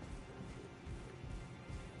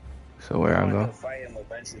 So where I go? Fight him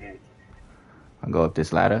eventually. I go up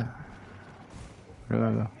this ladder. Where do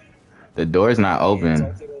I go? The door's not open.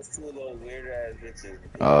 Talk to those two little weird ass bitches.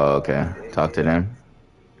 Oh, okay. Talk to them.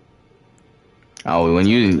 Oh, when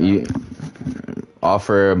you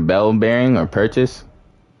offer bell bearing or purchase?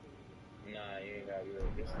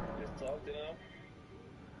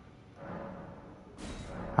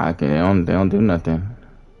 I can. They don't do nothing.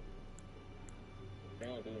 They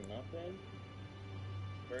don't do nothing.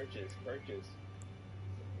 Purchase.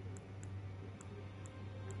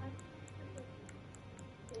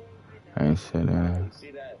 I ain't said that. You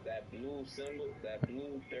see that blue symbol, that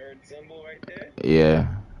blue third symbol right there? Yeah.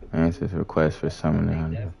 Answers request for summoning.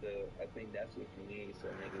 I think that's what you need, so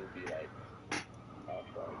niggas be like, off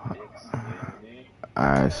our dicks. You know what I mean?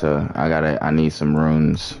 Alright, so I need some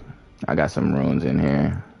runes. I got some runes in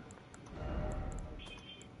here.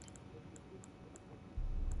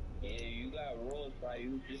 Yeah, you got rules, probably.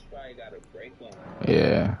 You just probably gotta break them.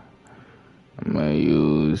 Yeah. I'm gonna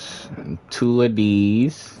use 2 of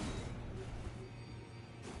these.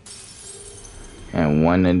 And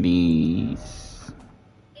 1 of these.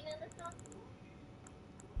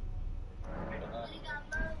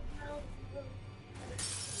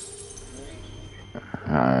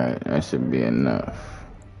 Alright, that should be enough.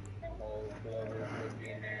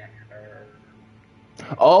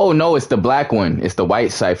 Oh, no, it's the black one. It's the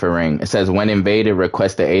white cipher ring. It says, when invaded,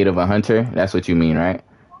 request the aid of a hunter. That's what you mean, right?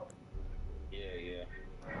 Yeah.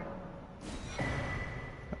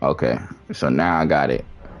 Okay, so now I got it.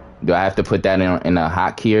 Do I have to put that in a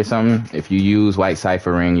hotkey or something? If you use white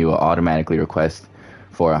cipher ring, you will automatically request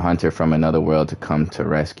for a hunter from another world to come to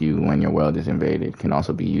rescue when your world is invaded. Can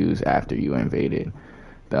also be used after you invaded.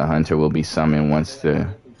 The hunter will be summoned once the... If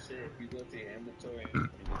you go to your inventory and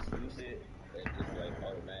just use it, it just like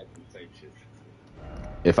automatically type shit.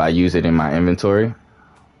 If I use it in my inventory?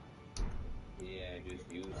 Yeah, just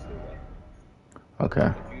use it. Like, okay.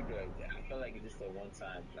 If you do it, I feel like it's just a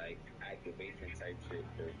one-time like activation type shit.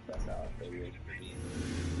 That's how it works for me.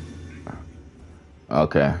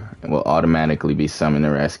 Okay. It will automatically be summoned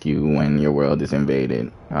to rescue when your world is invaded.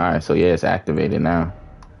 Alright, so yeah, it's activated now.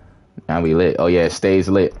 Now we lit. Oh yeah, it stays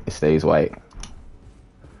lit. It stays white.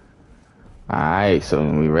 Alright, so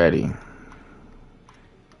we ready. I'm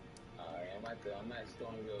at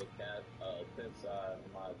Stoneville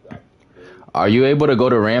Cliffside. Are you able to go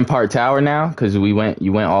to Rampart Tower now? Because you went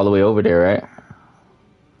all the way over there, right?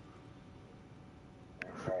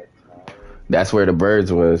 Rampart Tower? That's where the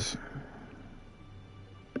birds was.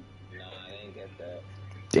 Nah, I didn't get that.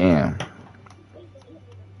 Damn.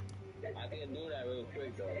 I can do that real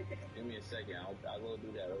quick though. Give me a second. I'll go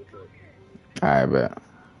do that real quick. Alright, bet.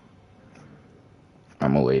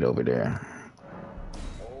 I'm gonna wait over there.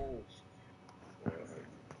 Oh.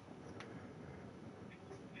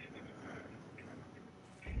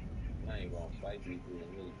 I ain't gonna fight you through the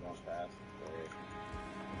news. Gonna pass.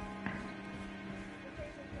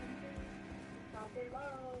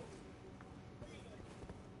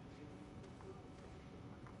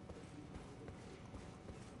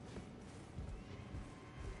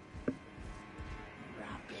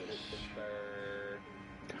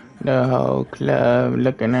 The whole club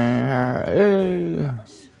looking at her. Ew.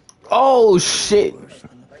 Oh shit!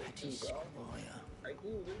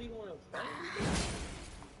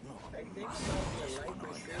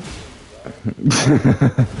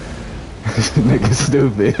 Nigga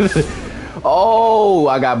stupid. Oh,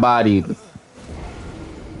 I got bodied.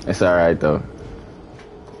 It's alright though.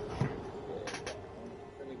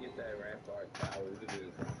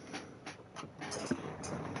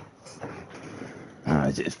 I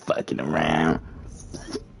was just fucking around.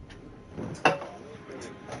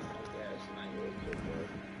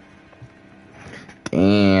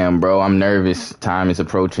 Damn, bro, I'm nervous. Time is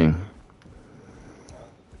approaching.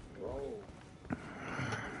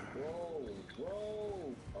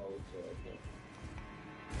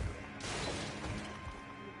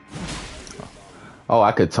 Oh,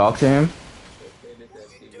 I could talk to him?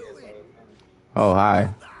 Oh,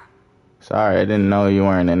 hi. Sorry, I didn't know you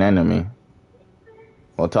weren't an enemy.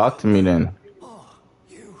 Well, talk to me then. Oh,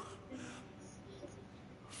 you.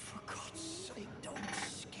 For God's sake, don't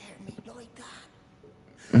scare me like that.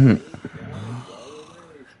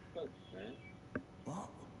 What?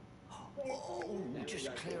 Oh,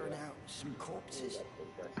 just clearing out some corpses.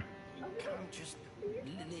 You can't just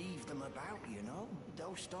leave them about, you know?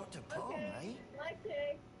 They'll start to palm, eh?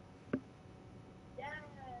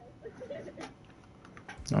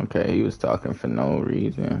 Okay, he was talking for no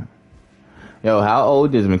reason. Yo, how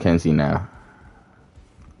old is Mackenzie now?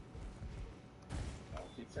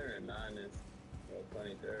 She turned 9 in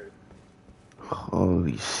 23rd.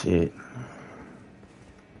 Holy shit.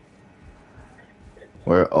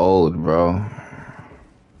 We're old, bro.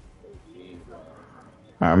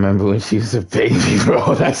 I remember when she was a baby,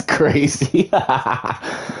 bro. That's crazy.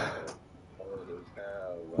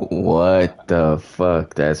 What the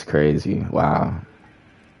fuck? That's crazy. Wow.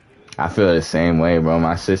 I feel the same way, bro.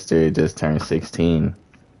 My sister just turned 16.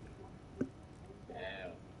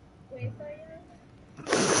 Damn.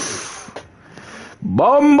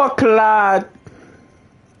 Bombaclad.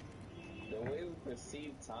 The way we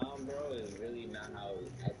perceive time, bro, is really not how it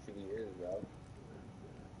actually is, bro.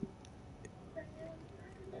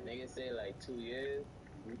 And niggas say like 2 years.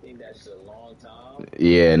 You think that's a long time?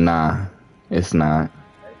 Yeah, nah, it's not.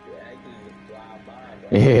 That shit actually just fly by,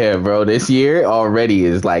 bro. Yeah, bro. This year already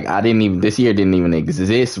is like this year didn't even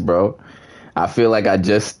exist, bro. I feel like I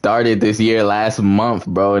just started this year last month,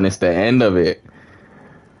 bro, and it's the end of it.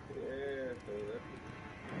 Yeah, for real.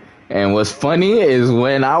 And what's funny is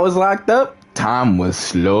when I was locked up, time was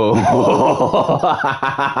slow.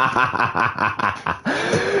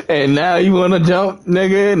 And now you wanna jump,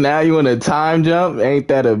 nigga? Now you wanna time jump? Ain't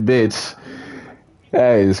that a bitch?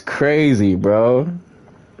 That is crazy, bro. I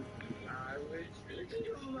wish you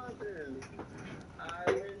knew about this.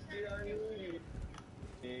 I wish I knew you.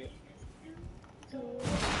 Yeah.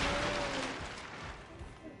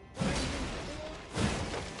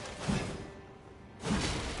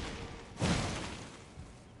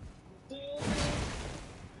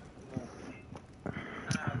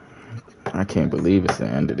 I can't believe it's the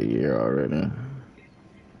end of the year already. Everything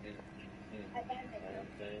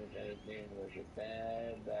was a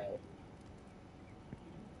bad.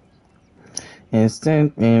 It's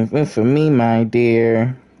something for me, my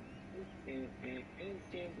dear.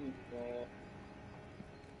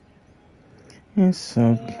 It's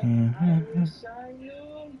okay. I wish I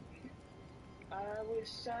knew. I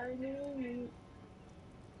wish I knew you.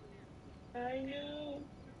 I knew.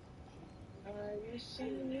 I wish I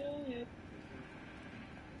knew you.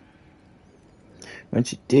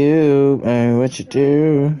 What you do? What you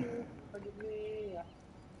do?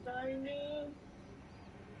 I knew.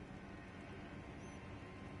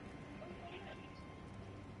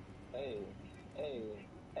 Hey, hey,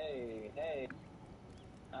 hey, hey.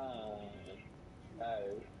 Hey,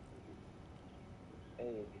 hey,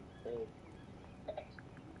 hey.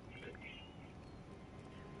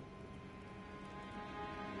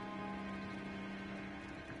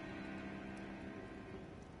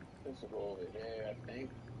 This will go over here, I think.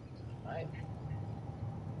 Right?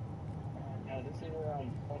 No, this is where I'm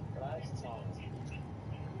last time.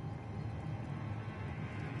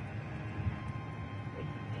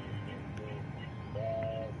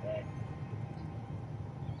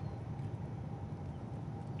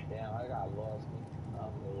 Damn, I got lost.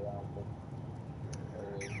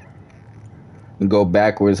 You go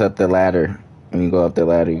backwards up the ladder. When you go up the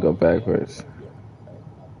ladder, you go backwards.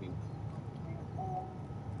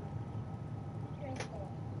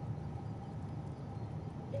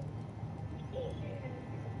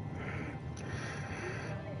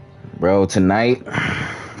 Bro, tonight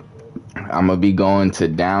I'm gonna be going to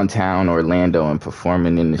downtown Orlando and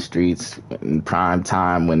performing in the streets in prime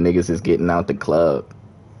time when niggas is getting out the club.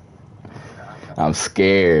 I'm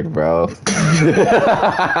scared, bro.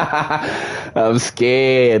 I'm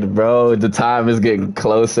scared, bro. The time is getting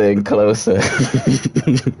closer and closer.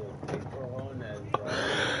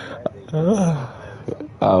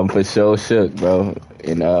 For sure shook, bro.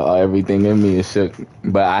 And everything in me is shook.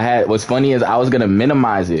 But what's funny is I was gonna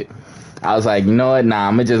minimize it. I was like, you know what? Nah,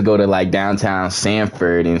 I'm gonna just go to like downtown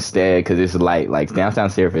Sanford instead, cause it's light. Like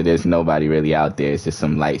downtown Sanford, there's nobody really out there. It's just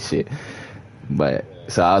some light shit. But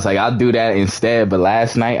so I was like, I'll do that instead. But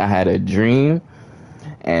last night I had a dream,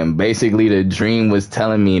 and basically the dream was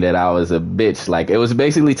telling me that I was a bitch. Like it was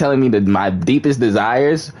basically telling me that my deepest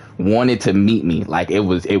desires wanted to meet me. Like it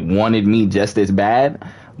wanted me just as bad.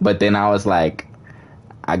 But then I was like,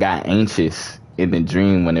 I got anxious in the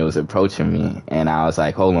dream when it was approaching me, and I was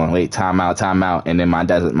like, hold on, wait, time out. And then my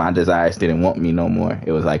desires didn't want me no more.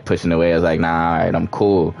 It was like pushing away. I was like, nah, all right, I'm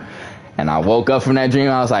cool. And I woke up from that dream.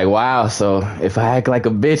 I was like, wow, so if I act like a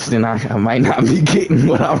bitch, then I might not be getting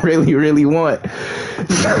what I really, really want.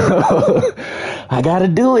 So I gotta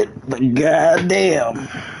do it. But goddamn.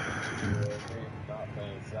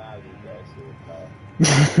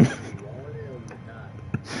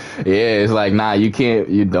 Yeah, it's like, nah, you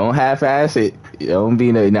don't half-ass it. You don't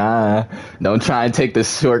be nah. Don't try and take the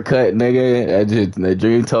shortcut, nigga. The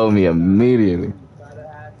dream told me immediately.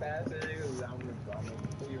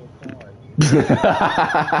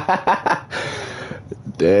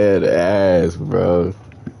 Dead ass, bro.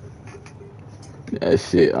 That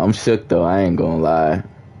shit, I'm shook though. I ain't gonna lie.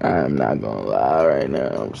 I'm not gonna lie right now.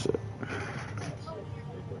 I'm shook.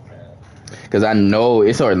 Cause I know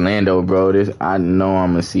it's Orlando, bro. I know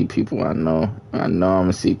I'm gonna see people I know. I'm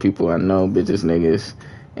gonna see people I know, bitches, niggas,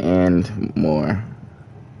 and more.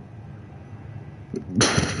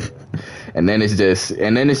 and then it's just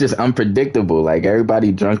unpredictable. Like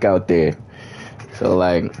everybody drunk out there. So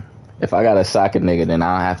like, if I gotta sock a nigga, then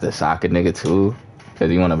I'll have to sock a nigga too.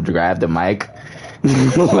 Cause you wanna grab the mic.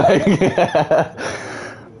 Like,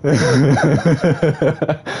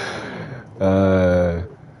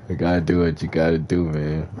 you gotta do what you gotta do,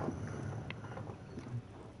 man.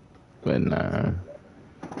 But nah. Whole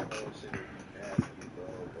shit is nasty, bro.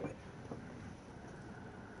 But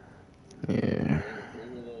Yeah.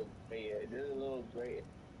 there's a little, yeah, there's a little great.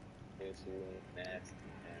 This shit ain't nasty,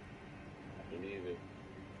 man. I believe it.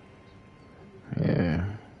 Yeah.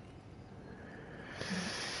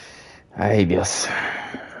 Ay, Dios.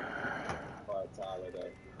 Part Tyler, though.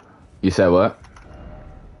 You said what?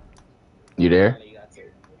 You there? Finally got to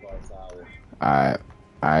part Tyler. Alright.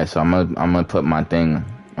 Alright, so I'm gonna put my thing.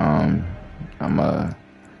 I'm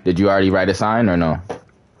Did you already write a sign or no?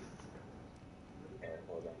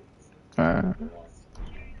 Hold on. Alright. Give me one.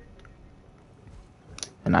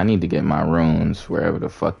 And I need to get my runes wherever the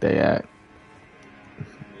fuck they at.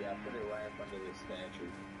 Yeah, I put it right in front of the statue.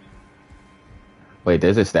 Wait,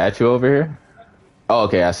 there's a statue over here? Oh,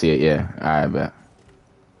 okay, I see it, yeah. Alright, bet.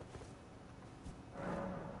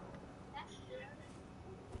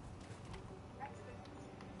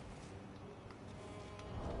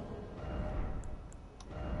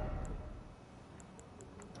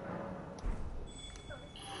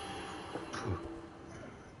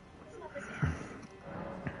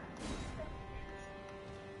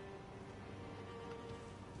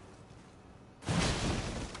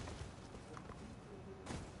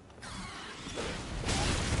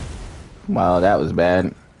 Wow, that was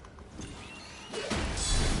bad.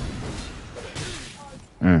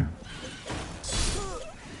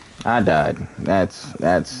 I died.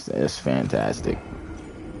 That's fantastic.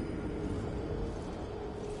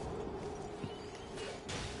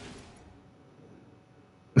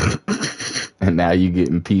 And now you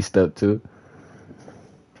getting pieced up too?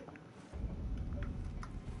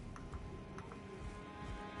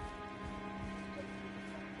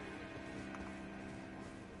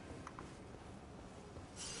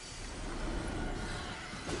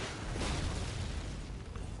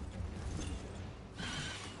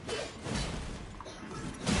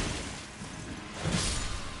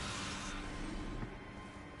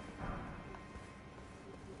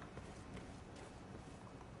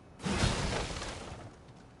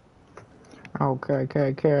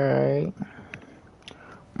 Okay.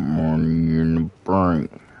 Money in the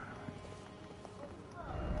bank.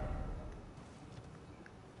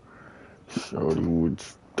 Shorty would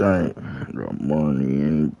stink. Got money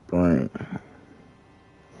in the bank.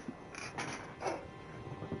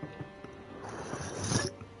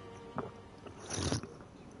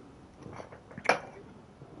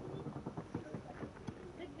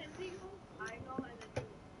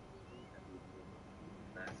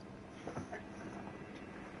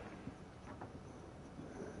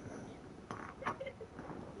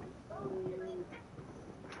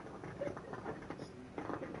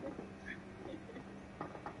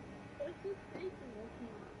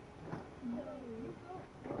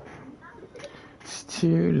 It's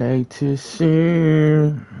too late to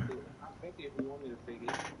see. Pick it if you want me to pick it.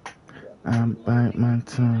 I bite my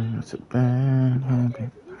tongue. It's a bad habit.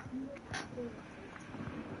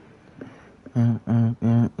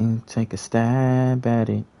 Take a stab at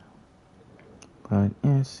it. But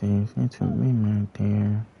it's easy to me, my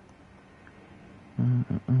dear.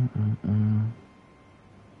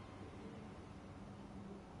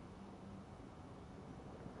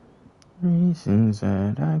 Reasons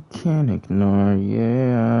that I can't ignore.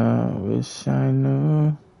 Yeah, I wish I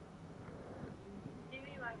knew. Give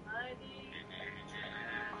me my money.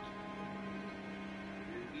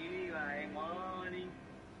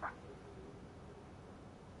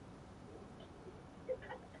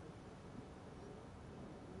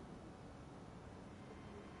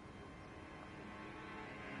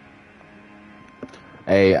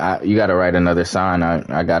 Hey, you gotta write another sign.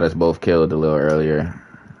 I got us both killed a little earlier.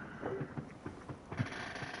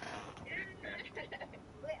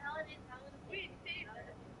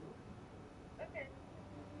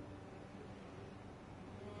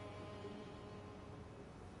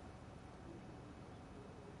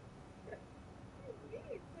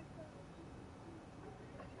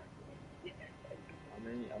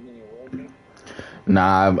 I'm in your working.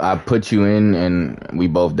 Nah, I put you in and we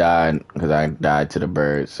both died because I died to the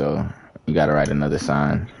bird. So you gotta write another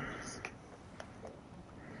sign.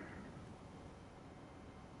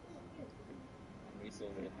 I'm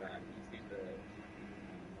assuming if not, you see the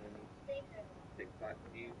TikTok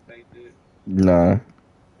news type shit. Nah.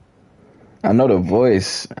 I know the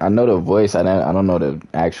voice. I don't know the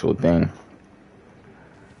actual thing.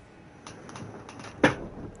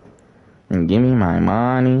 And give me my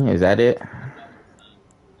money. Is that it?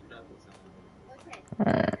 Drop the sound.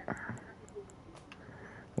 Alright.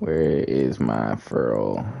 Where is my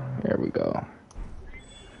furl? There we go.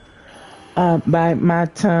 I bite my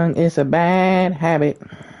tongue. It's a bad habit.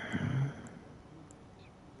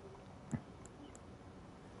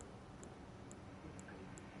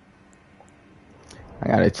 I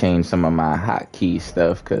gotta change some of my hotkey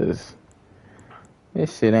stuff because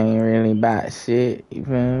this shit ain't really about shit. You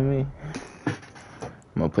feel me? I'm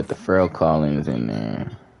gonna put the Pharrell Collins in there.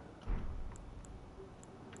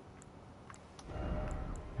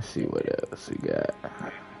 Let's see what else we got.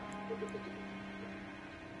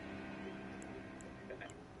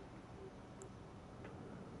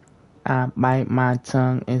 I bite my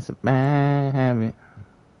tongue. It's a bad habit.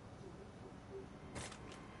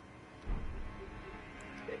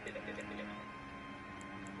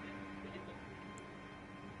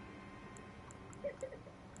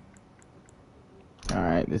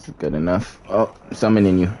 Alright, this is good enough. Oh,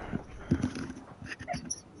 summoning you.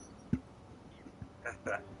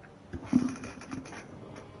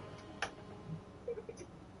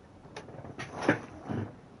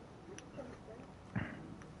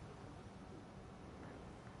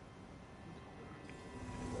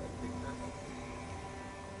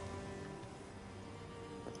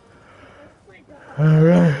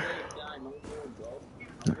 Alright.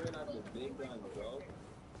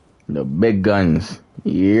 The big guns.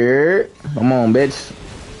 Yeah. Come on, bitch.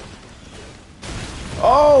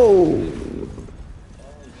 Oh!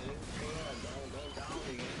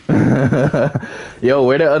 Yo,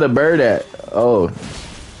 where the other bird at? Oh.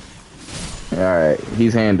 Alright.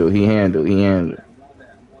 He's handled. He handled.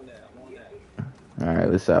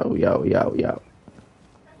 Alright, let's out. We out.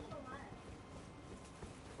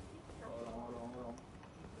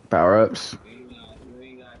 Power ups.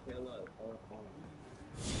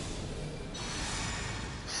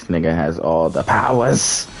 This nigga has all the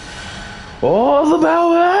powers. All the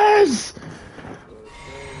powers!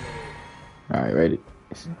 Alright, ready?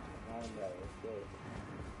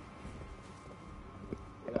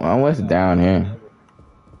 Well, what's down here?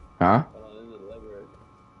 Huh?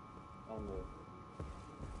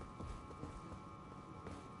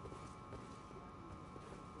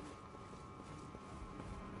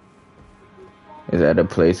 Is that a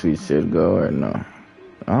place we should go or no?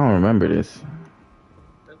 I don't remember this.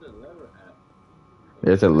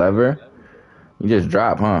 There's a lever? You just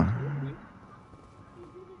drop, huh?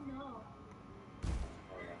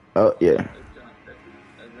 Oh, yeah.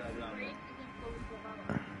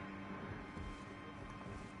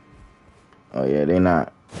 Oh, yeah, they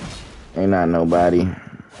not nobody.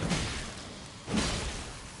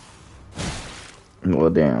 Well,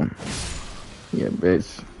 damn. Yeah,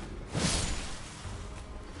 bitch.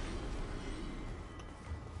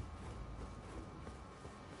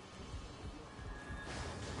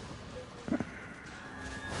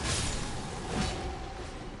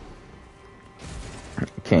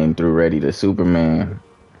 Came through ready to Superman.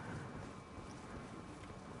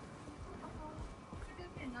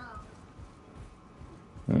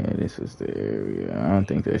 Yeah, this was the area. I don't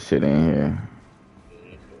think there's shit in here.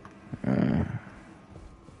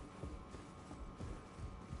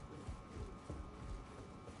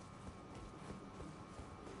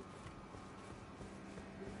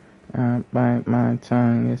 I bite my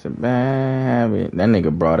tongue, it's a bad habit. That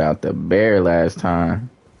nigga brought out the bear last time.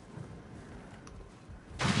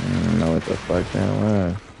 I don't know what the fuck that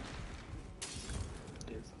was.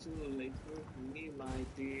 It's too late for me, my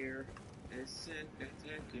dear. It's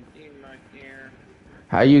in my ear.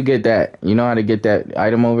 How you get that? You know how to get that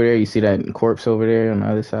item over there? You see that corpse over there on the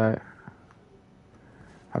other side?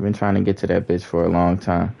 I've been trying to get to that bitch for a long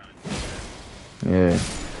time. Yeah.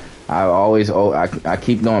 I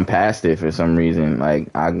keep going past it for some reason. Like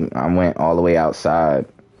I went all the way outside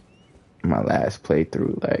my last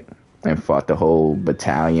playthrough, like, and fought the whole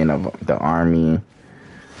battalion of the army.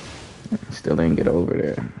 Still didn't get over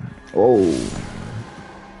there. Oh,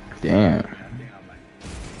 damn.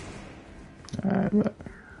 Alright, but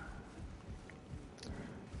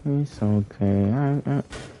it's okay.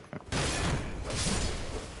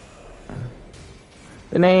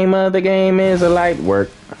 The name of the game is a light work.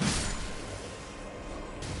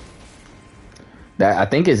 That I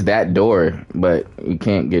think it's that door, but you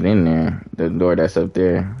can't get in there. The door that's up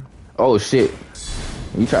there. Oh shit!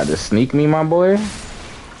 You tried to sneak me, my boy?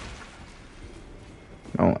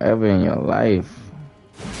 Don't ever in your life.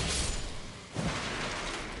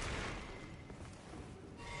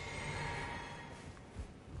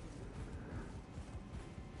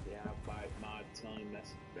 Yeah, I bite my tongue.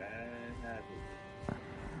 That's a bad habit. I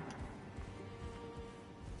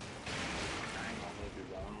ain't gonna hold you,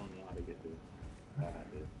 but I don't know how to get through.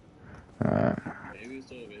 Alright. Maybe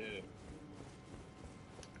it's over here.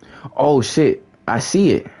 Oh shit! I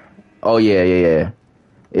see it. Oh yeah.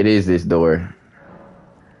 It is this door.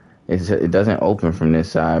 It doesn't open from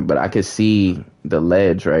this side, but I could see the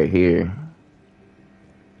ledge right here.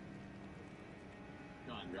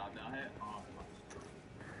 You want to drop down here? Oh,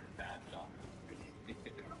 bad drop.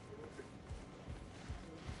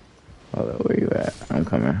 Hold on, where you at? I'm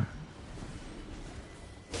coming.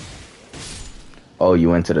 Oh, you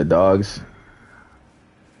went to the dogs?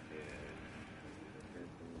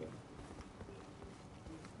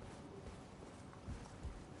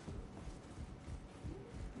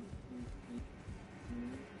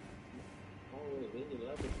 Oh, wait, there's a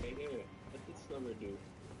lever right here. What's this lever do?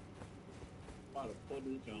 Oh, to pull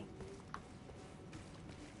this jump.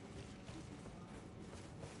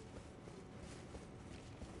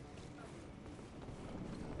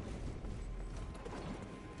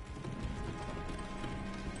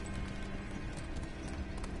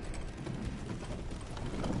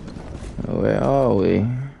 Where are we?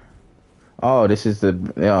 Oh, this is the.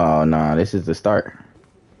 Oh, nah, this is the start.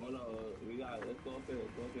 Hold on, we got it. Let's go up here.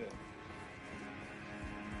 Let's go up here.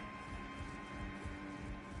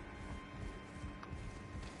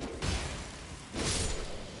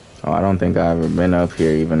 Oh, I don't think I've ever been up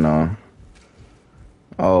here, even though.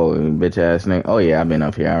 Oh, bitch ass nigga. Oh, yeah, I've been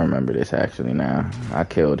up here. I remember this actually now. I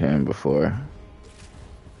killed him before.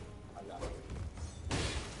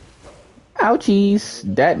 Ouchies.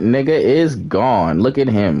 That nigga is gone. Look at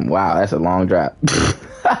him. Wow, that's a long drop.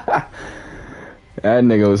 That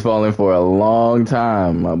nigga was falling for a long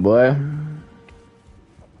time, my boy.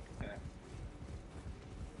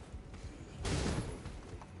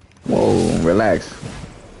 Whoa, relax.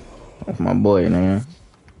 That's my boy, man.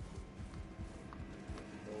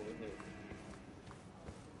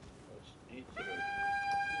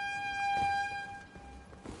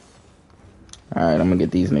 Alright, I'm gonna get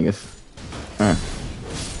these niggas.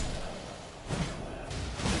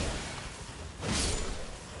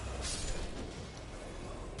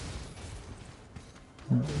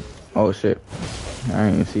 Oh shit. I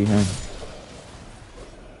didn't even see him.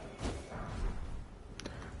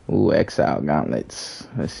 Ooh, Exile Gauntlets.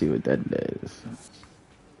 Let's see what that does.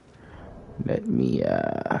 Let me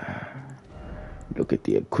look at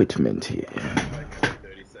the equipment here.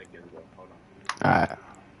 30 seconds, bro. Hold on. Alright.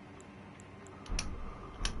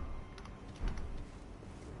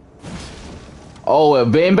 Oh,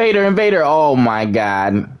 invader. Oh my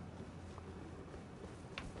god.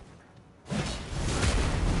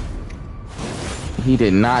 He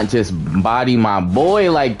did not just body my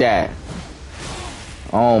boy like that.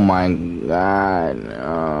 Oh my god.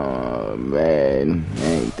 Oh man.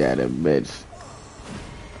 Ain't that a bitch.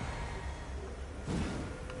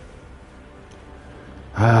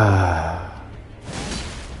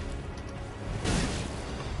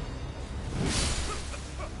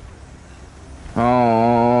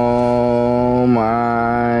 Oh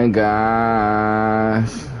my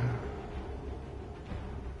gosh.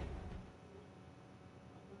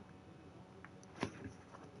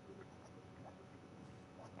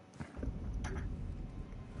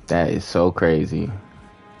 That is so crazy.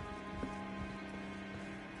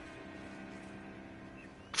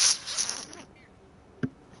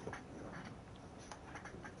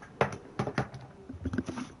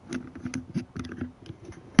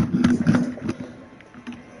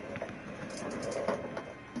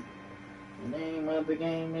 The name of the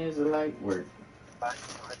game is light work.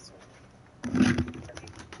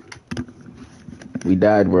 We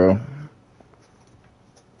died, bro.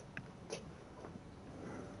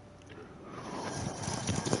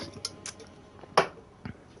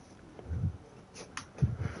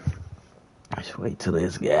 Just wait till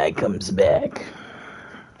this guy comes back.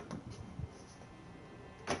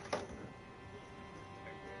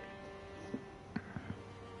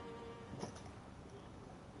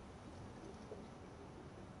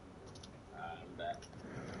 I'm back.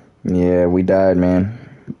 Yeah, we died, man.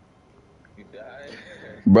 You died?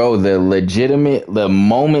 Bro, the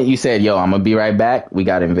moment you said, yo, I'm gonna be right back, we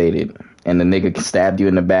got invaded. And the nigga stabbed you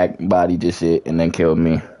in the back, body just shit, and then killed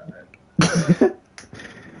me.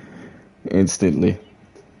 Instantly.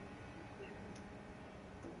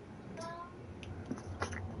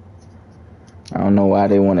 I don't know why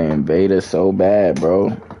they want to invade us so bad,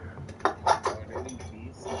 bro. Oh, they need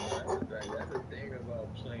decent. That's the thing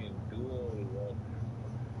about playing duos,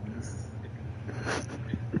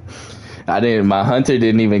 bro. My hunter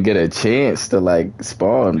didn't even get a chance to like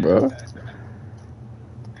spawn, bro.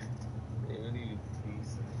 They need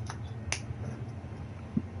decent.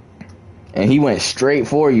 And he went straight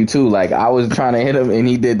for you too. Like I was trying to hit him and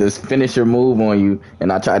he did this finisher move on you and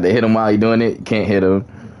I tried to hit him while he doing it. Can't hit him.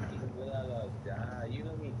 You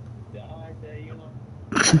know me.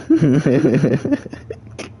 Pick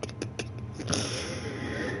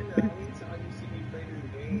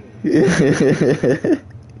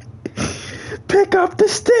up the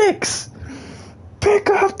sticks. Pick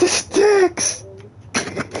up the sticks.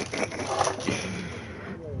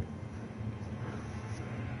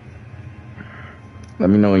 Let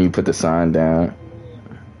me know when you put the sign down.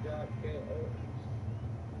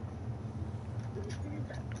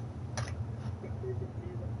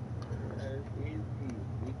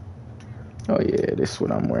 Oh yeah, this is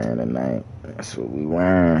what I'm wearing tonight. That's what we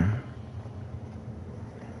wearing.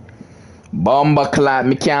 Bomba clot.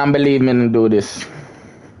 Me can't believe me to do this.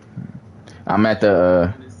 I'm at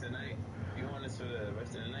the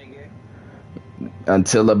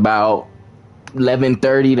until about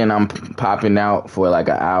 11:30, then I'm popping out for like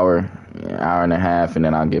an hour and a half, and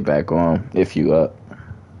then I'll get back on if you up.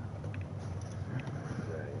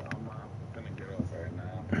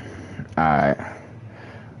 Alright.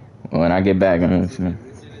 When I get back, I'm gonna...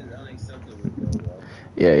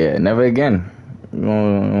 Yeah, never again.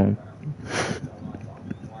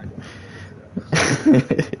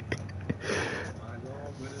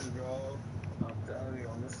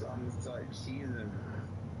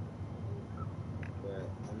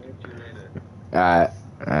 Alright,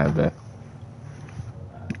 I bet.